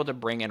what he was able to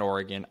bring in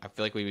Oregon, I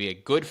feel like would be a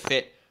good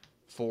fit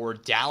for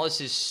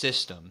Dallas's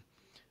system.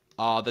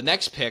 The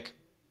next pick,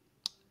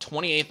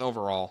 28th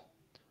overall,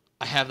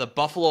 I have the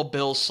Buffalo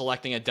Bills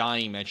selecting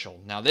Adonai Mitchell.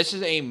 Now, this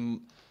is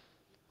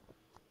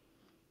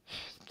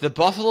the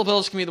Buffalo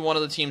Bills can be one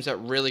of the teams that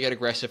really get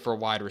aggressive for a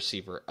wide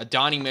receiver.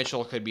 Adonai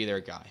Mitchell could be their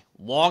guy.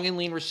 Long and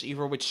lean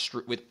receiver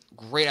with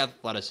great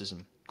athleticism.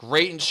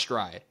 Great in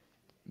stride.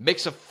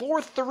 Mix of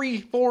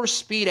 4.34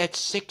 speed at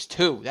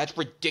 6'2". That's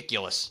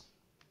ridiculous.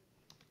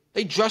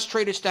 They just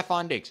traded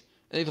Stephon Diggs.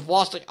 And they've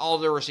lost all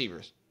of their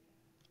receivers.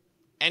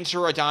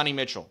 Enter Adonai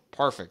Mitchell.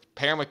 Perfect.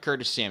 Pair him with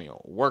Curtis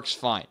Samuel. Works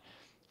fine.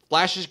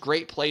 Flashes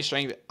great play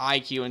strength,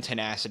 IQ, and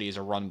tenacity as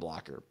a run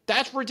blocker.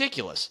 That's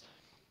ridiculous.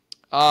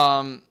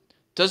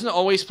 Doesn't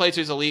always play to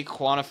his elite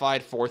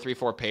quantified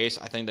 4.34 pace.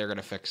 I think they're going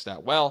to fix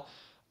that well.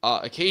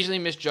 Occasionally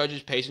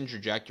misjudges pace and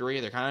trajectory.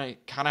 They kind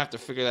of have to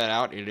figure that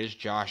out. It is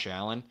Josh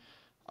Allen.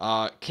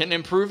 Can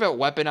improve at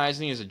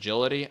weaponizing his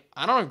agility.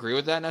 I don't agree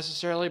with that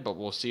necessarily, but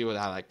we'll see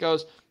how that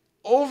goes.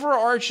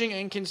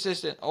 Overarching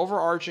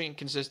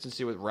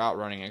consistency with route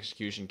running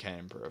execution can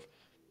improve.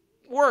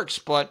 Works,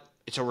 but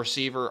it's a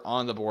receiver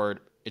on the board.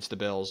 It's the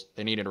Bills.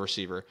 They needed a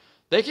receiver.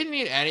 They can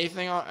need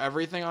everything,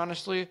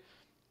 honestly.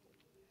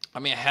 I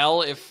mean,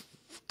 hell, if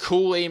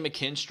Kool-Aid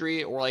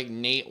McKinstry or like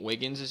Nate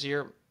Wiggins is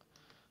here,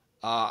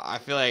 I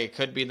feel like it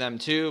could be them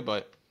too,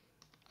 but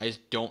I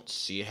just don't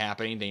see it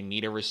happening. They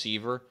need a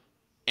receiver.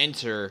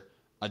 Enter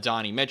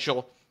Adonai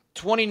Mitchell.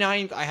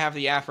 29th, I have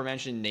the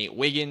aforementioned Nate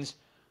Wiggins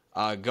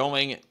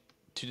going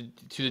to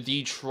the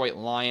Detroit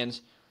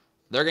Lions.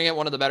 They're going to get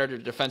one of the better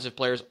defensive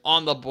players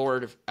on the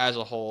board as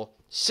a whole.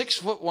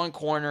 6'1"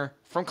 corner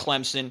from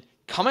Clemson.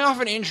 Coming off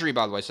an injury,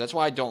 by the way, so that's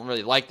why I don't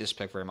really like this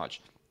pick very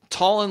much.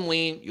 Tall and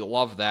lean, you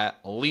love that.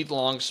 Elite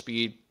long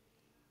speed.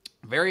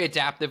 Very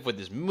adaptive with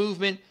his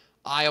movement.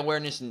 Eye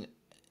awareness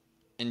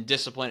and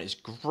discipline is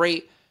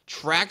great.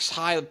 Tracks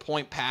high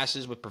point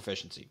passes with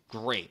proficiency.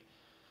 Great.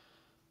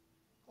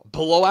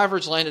 Below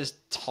average length, his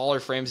taller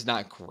frame is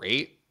not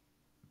great.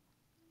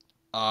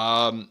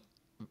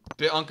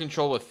 Bit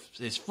uncontrolled with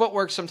his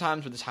footwork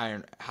sometimes with his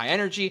high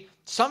energy.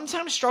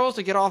 Sometimes struggles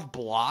to get off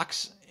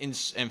blocks and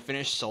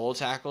finish solo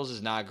tackles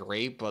is not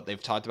great, but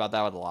they've talked about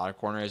that with a lot of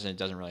corners and it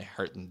doesn't really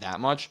hurt them that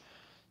much.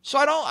 So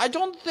I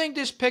don't think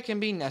this pick can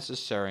be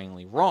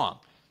necessarily wrong.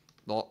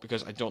 Well,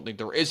 because I don't think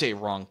there is a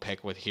wrong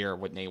pick with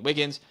Nate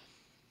Wiggins.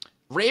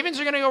 Ravens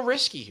are going to go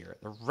risky here.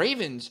 The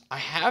Ravens, I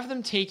have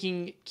them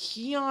taking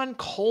Keon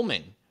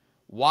Coleman,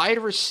 wide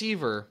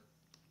receiver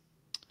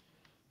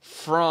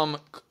from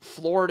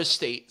Florida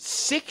State.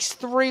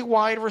 6'3"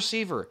 wide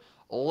receiver.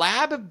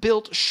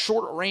 Lab-built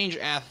short-range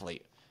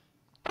athlete.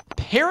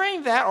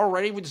 Pairing that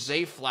already with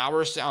Zay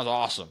Flowers sounds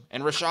awesome.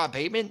 And Rashad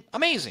Bateman,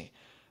 amazing.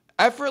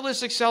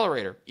 Effortless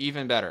accelerator,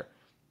 even better.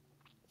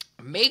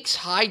 Makes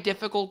high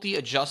difficulty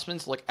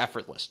adjustments look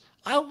effortless.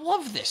 I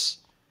love this.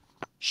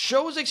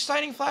 Shows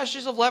exciting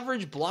flashes of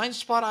leverage. Blind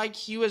spot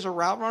IQ as a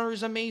route runner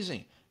is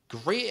amazing.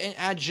 Great in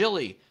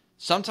agility.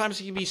 Sometimes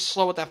he can be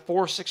slow at that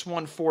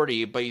 4.61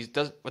 40, but he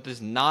does with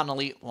his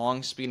non-elite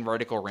long speed and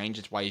vertical range.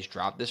 That's why he's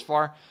dropped this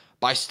far.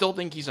 But I still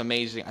think he's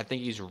amazing. I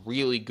think he's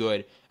really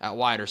good at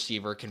wide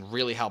receiver. Can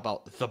really help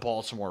out the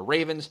Baltimore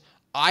Ravens.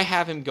 I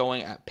have him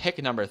going at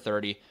pick number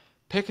 30.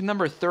 Pick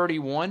number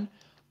 31.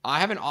 I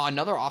have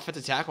another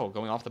offensive tackle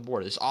going off the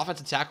board. This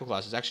offensive tackle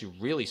class is actually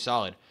really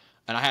solid.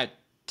 And I had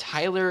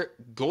Tyler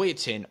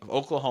Goyetin of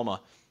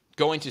Oklahoma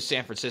going to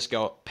San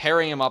Francisco,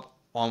 pairing him up.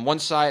 On one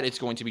side, it's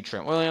going to be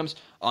Trent Williams.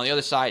 On the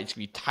other side, it's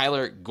going to be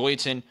Tyler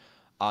Goyetin.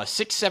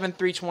 6'7",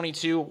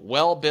 322,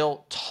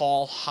 well-built,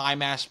 tall,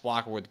 high-mass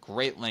blocker with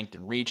great length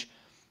and reach.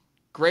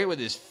 Great with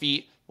his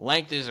feet.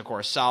 Length is, of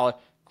course, solid.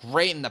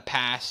 Great in the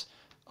pass.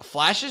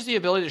 Flashes the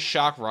ability to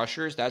shock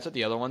rushers. That's what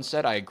the other one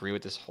said. I agree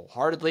with this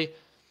wholeheartedly.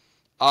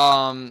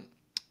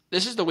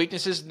 This is the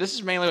weaknesses. This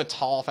is mainly with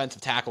tall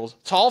offensive tackles.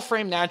 Tall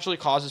frame naturally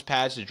causes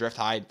pads to drift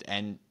high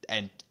and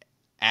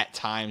at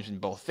times in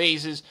both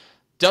phases.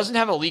 Doesn't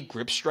have elite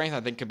grip strength, I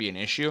think could be an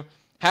issue.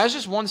 Has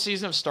just one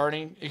season of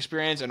starting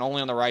experience and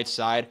only on the right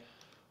side,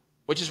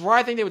 which is where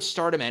I think they would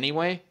start him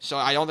anyway. So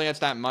I don't think that's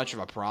that much of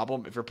a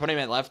problem. If you're putting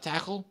him at left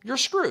tackle, you're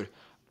screwed.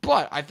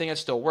 But I think it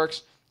still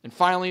works. And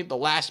finally, the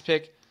last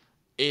pick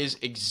is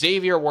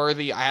Xavier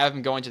Worthy. I have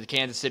him going to the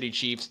Kansas City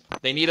Chiefs.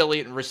 They need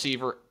elite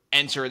receiver.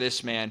 Enter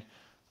this man.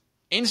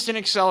 Instant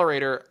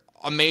accelerator.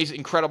 Amazing,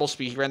 incredible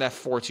speed. He ran that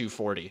 4.2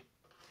 40.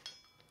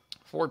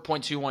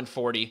 4.21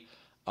 40.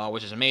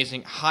 Which is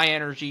amazing. High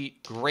energy,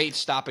 great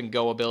stop and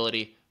go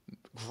ability,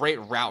 great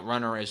route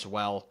runner as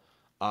well,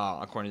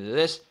 according to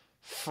this.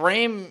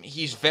 Frame,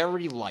 he's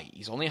very light.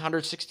 He's only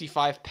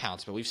 165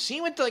 pounds, but we've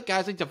seen with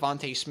guys like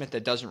Devontae Smith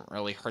that doesn't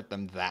really hurt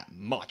them that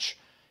much.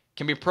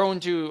 Can be prone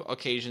to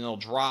occasional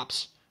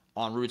drops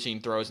on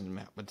routine throws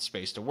and with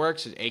space to work,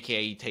 so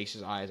aka he takes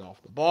his eyes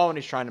off the ball when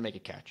he's trying to make a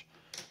catch.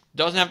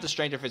 Doesn't have the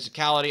strength or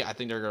physicality. I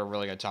think they're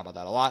really going to talk about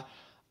that a lot.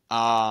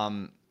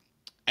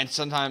 And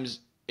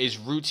sometimes is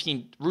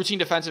routine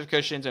defensive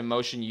cushions and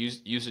motion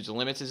usage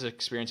limits his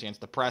experience against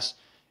the press.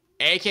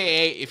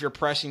 AKA, if you're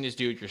pressing this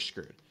dude, you're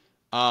screwed.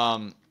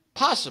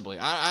 Possibly.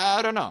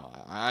 I don't know.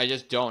 I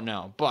just don't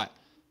know. But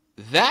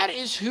that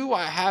is who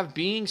I have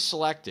being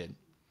selected.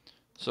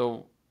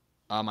 So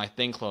my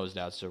thing closed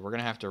out, so we're going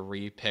to have to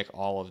re-pick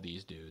all of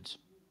these dudes.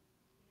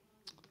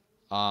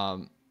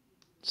 So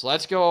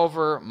let's go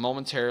over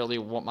momentarily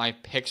what my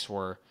picks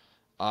were.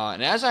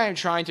 And as I am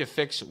trying to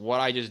fix what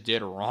I just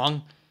did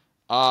wrong,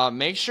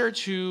 make sure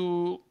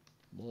to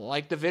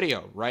like the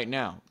video right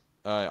now.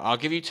 I'll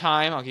give you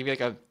time. I'll give you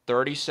like a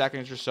 30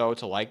 seconds or so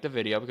to like the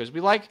video because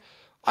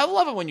I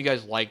love it when you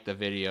guys like the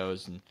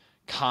videos and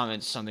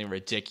comment something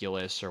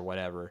ridiculous or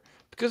whatever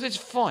because it's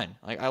fun.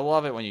 Like I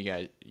love it when you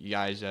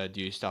guys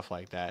do stuff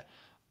like that.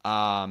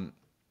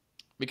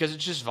 Because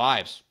it's just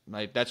vibes.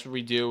 Like that's what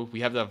we do.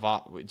 We have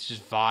it's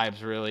just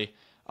vibes really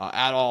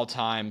at all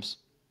times.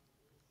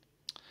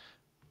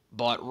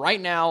 But right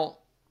now,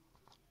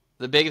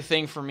 the big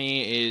thing for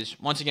me is,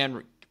 once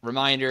again,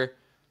 reminder,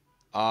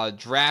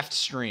 draft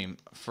stream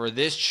for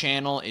this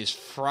channel is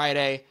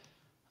Friday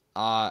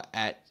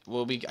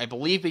will be, I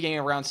believe, beginning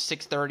around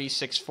 6:30,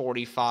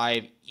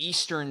 6:45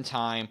 Eastern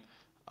time.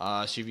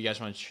 So if you guys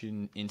want to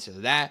tune into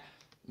that,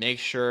 make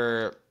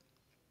sure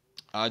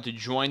to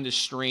join the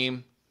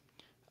stream.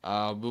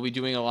 We'll be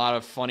doing a lot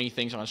of funny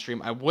things on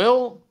stream.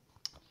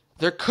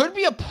 There could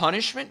be a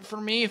punishment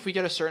for me if we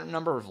get a certain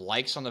number of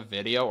likes on the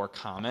video or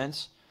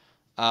comments.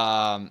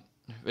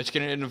 It's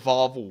going to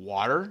involve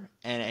water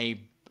and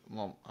be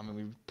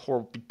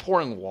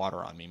pouring water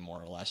on me,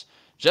 more or less,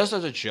 just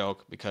as a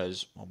joke,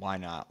 because, well, why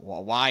not?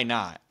 Well, why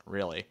not,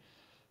 really?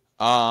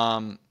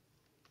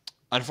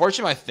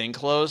 Unfortunately, my thing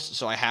closed,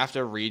 so I have to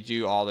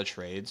redo all the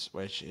trades,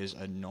 which is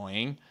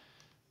annoying,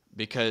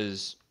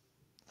 because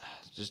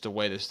just the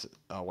way this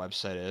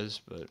website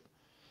is. But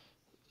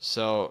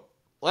so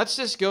let's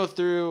just go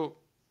through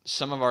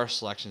some of our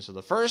selections. So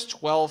the first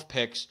 12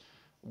 picks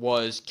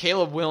was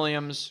Caleb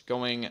Williams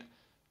going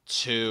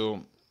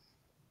to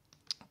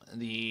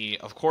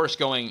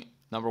going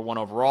number 1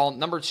 overall.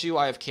 Number 2,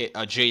 I have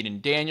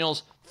Jaden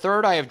Daniels.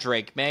 Third, I have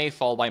Drake May,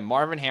 followed by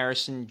Marvin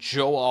Harrison,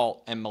 Joe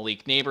Alt, and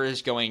Malik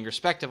Neighbors, going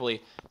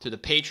respectively to the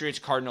Patriots,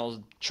 Cardinals,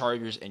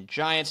 Chargers, and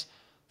Giants.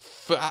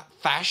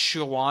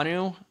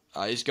 Fashuanu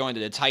is going to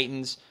the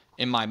Titans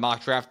in my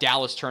mock draft.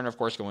 Dallas Turner, of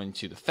course, going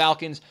to the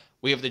Falcons.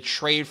 We have the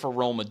trade for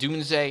Rome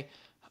Odunze,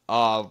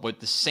 with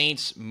the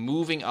Saints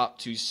moving up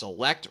to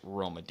select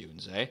Rome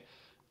Odunze.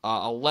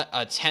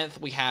 10th,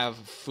 we have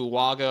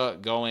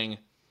Fuaga going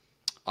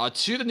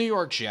to the New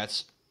York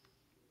Jets.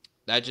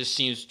 That just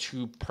seems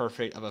too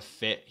perfect of a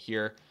fit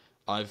here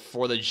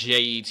for the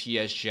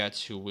JETS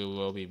Jets, who we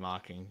will be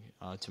mocking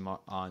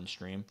on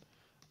stream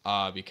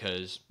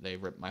because they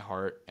ripped my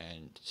heart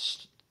and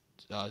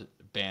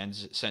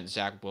sent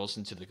Zach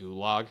Wilson to the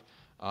gulag,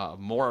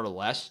 more or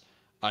less.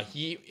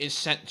 He is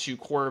sent to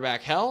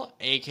quarterback hell,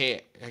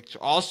 aka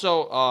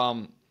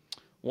also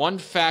one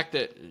fact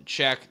that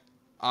check.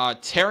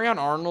 Terrion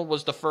Arnold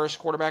was the first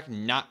quarterback,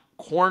 not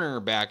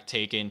cornerback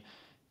taken,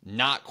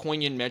 not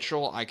Quinion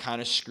Mitchell. I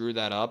kind of screwed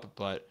that up,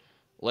 but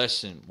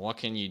listen, what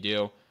can you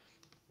do?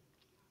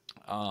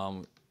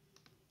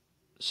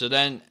 So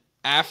then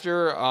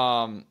after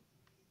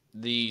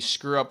the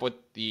screw up with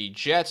the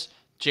Jets,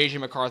 J.J.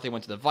 McCarthy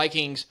went to the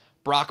Vikings.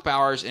 Brock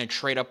Bowers in a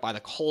trade up by the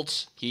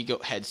Colts. He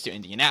heads to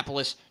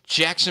Indianapolis.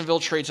 Jacksonville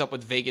trades up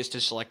with Vegas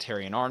to select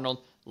Terrion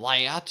Arnold.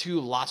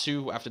 Laiatu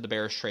Latu, after the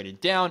Bears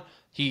traded down,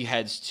 he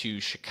heads to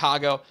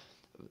Chicago.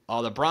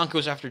 The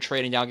Broncos, after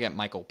trading down, get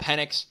Michael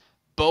Penix.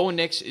 Bo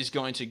Nix is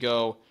going to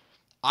go.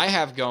 I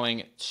have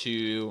going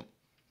to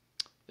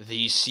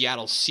the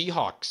Seattle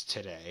Seahawks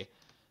today.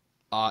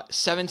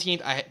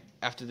 17th,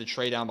 after the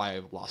trade down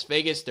by Las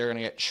Vegas, they're going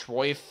to get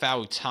Troy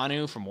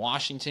Fautanu from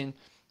Washington.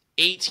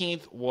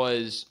 18th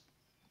was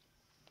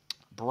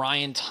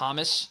Brian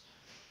Thomas.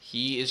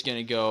 He is going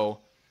to go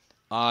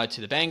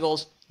to the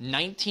Bengals.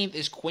 19th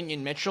is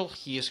Quinion Mitchell.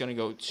 He is going to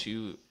go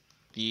to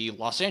the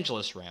Los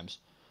Angeles Rams.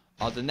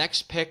 The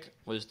next pick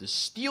was the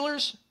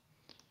Steelers.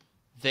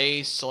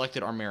 They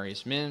selected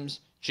Armarius Mims.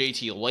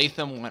 JT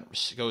Latham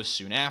goes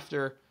soon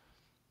after.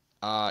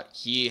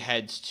 He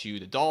heads to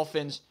the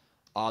Dolphins.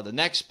 The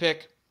next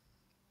pick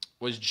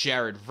was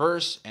Jared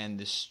Verse, and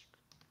this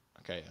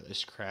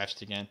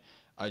crashed again.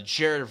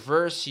 Jared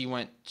Verse, he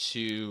went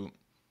to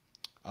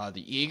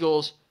the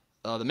Eagles.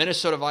 The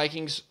Minnesota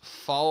Vikings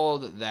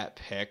followed that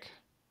pick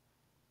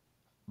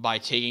by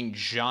taking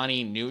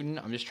Johnny Newton.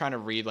 I'm just trying to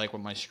read what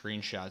my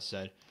screenshot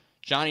said.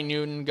 Johnny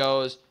Newton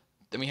goes.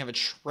 Then we have a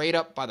trade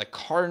up by the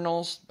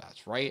Cardinals.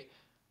 That's right.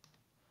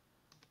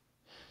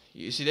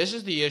 You see, this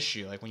is the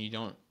issue. When you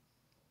don't,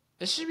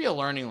 this should be a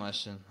learning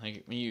lesson.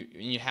 When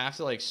you have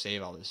to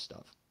save all this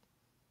stuff.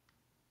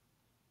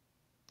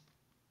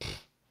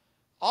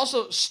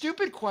 Also,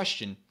 stupid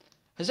question.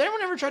 Has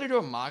anyone ever tried to do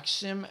a mock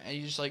sim and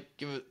you just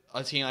give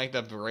a team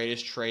the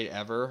greatest trade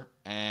ever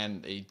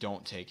and they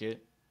don't take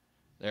it?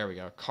 There we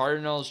go.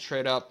 Cardinals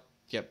trade up,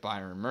 get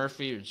Byron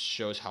Murphy, which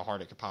shows how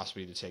hard it could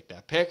possibly be to take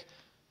that pick.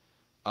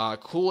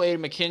 Kool-Aid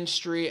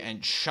McKinstry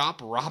and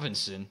Chop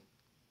Robinson.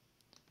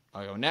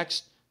 I'll go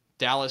next.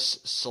 Dallas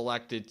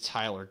selected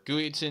Tyler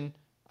Guiton.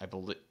 I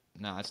believe.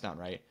 No, that's not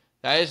right.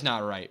 That is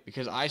not right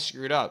because I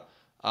screwed up.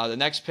 The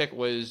next pick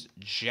was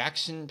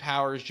Jackson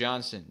Powers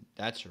Johnson.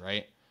 That's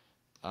right.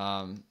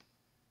 To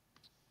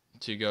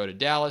go to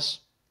Dallas.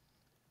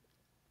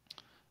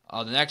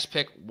 The next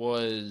pick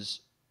was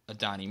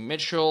Adonai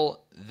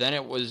Mitchell. Then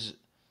it was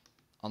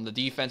on the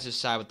defensive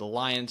side with the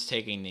Lions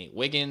taking Nate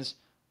Wiggins.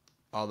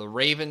 The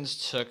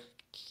Ravens took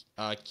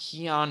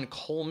Keon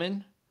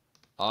Coleman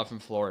from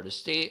Florida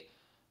State.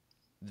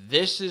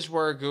 This is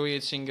where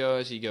Guiton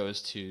goes. He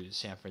goes to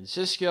San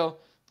Francisco.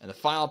 And the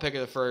final pick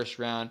of the first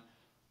round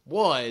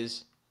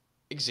was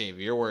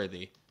Xavier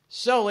Worthy.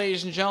 So,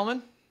 ladies and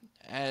gentlemen,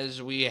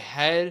 as we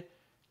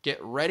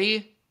get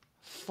ready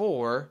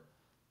for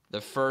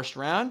the first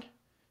round,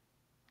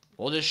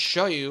 we'll just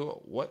show you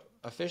what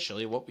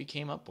we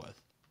came up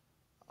with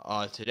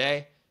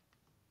today.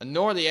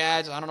 Ignore the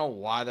ads. I don't know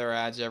why there are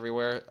ads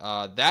everywhere.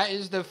 That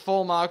is the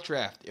full mock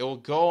draft. It will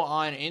go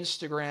on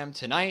Instagram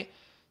tonight.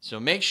 So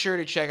make sure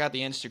to check out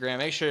the Instagram.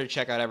 Make sure to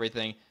check out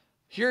everything.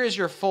 Here is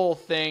your full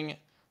thing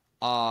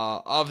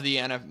of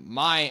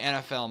my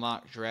NFL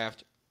mock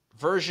draft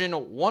version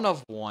 1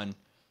 of 1.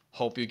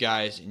 Hope you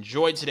guys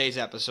enjoyed today's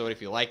episode.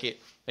 If you like it,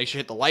 make sure to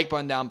hit the like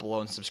button down below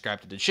and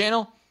subscribe to the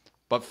channel.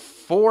 But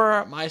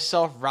for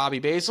myself, Robbie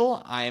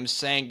Basel, I am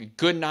saying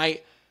good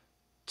night.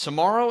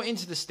 Tomorrow,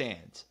 into the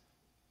stands.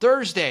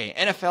 Thursday,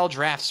 NFL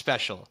Draft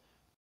Special.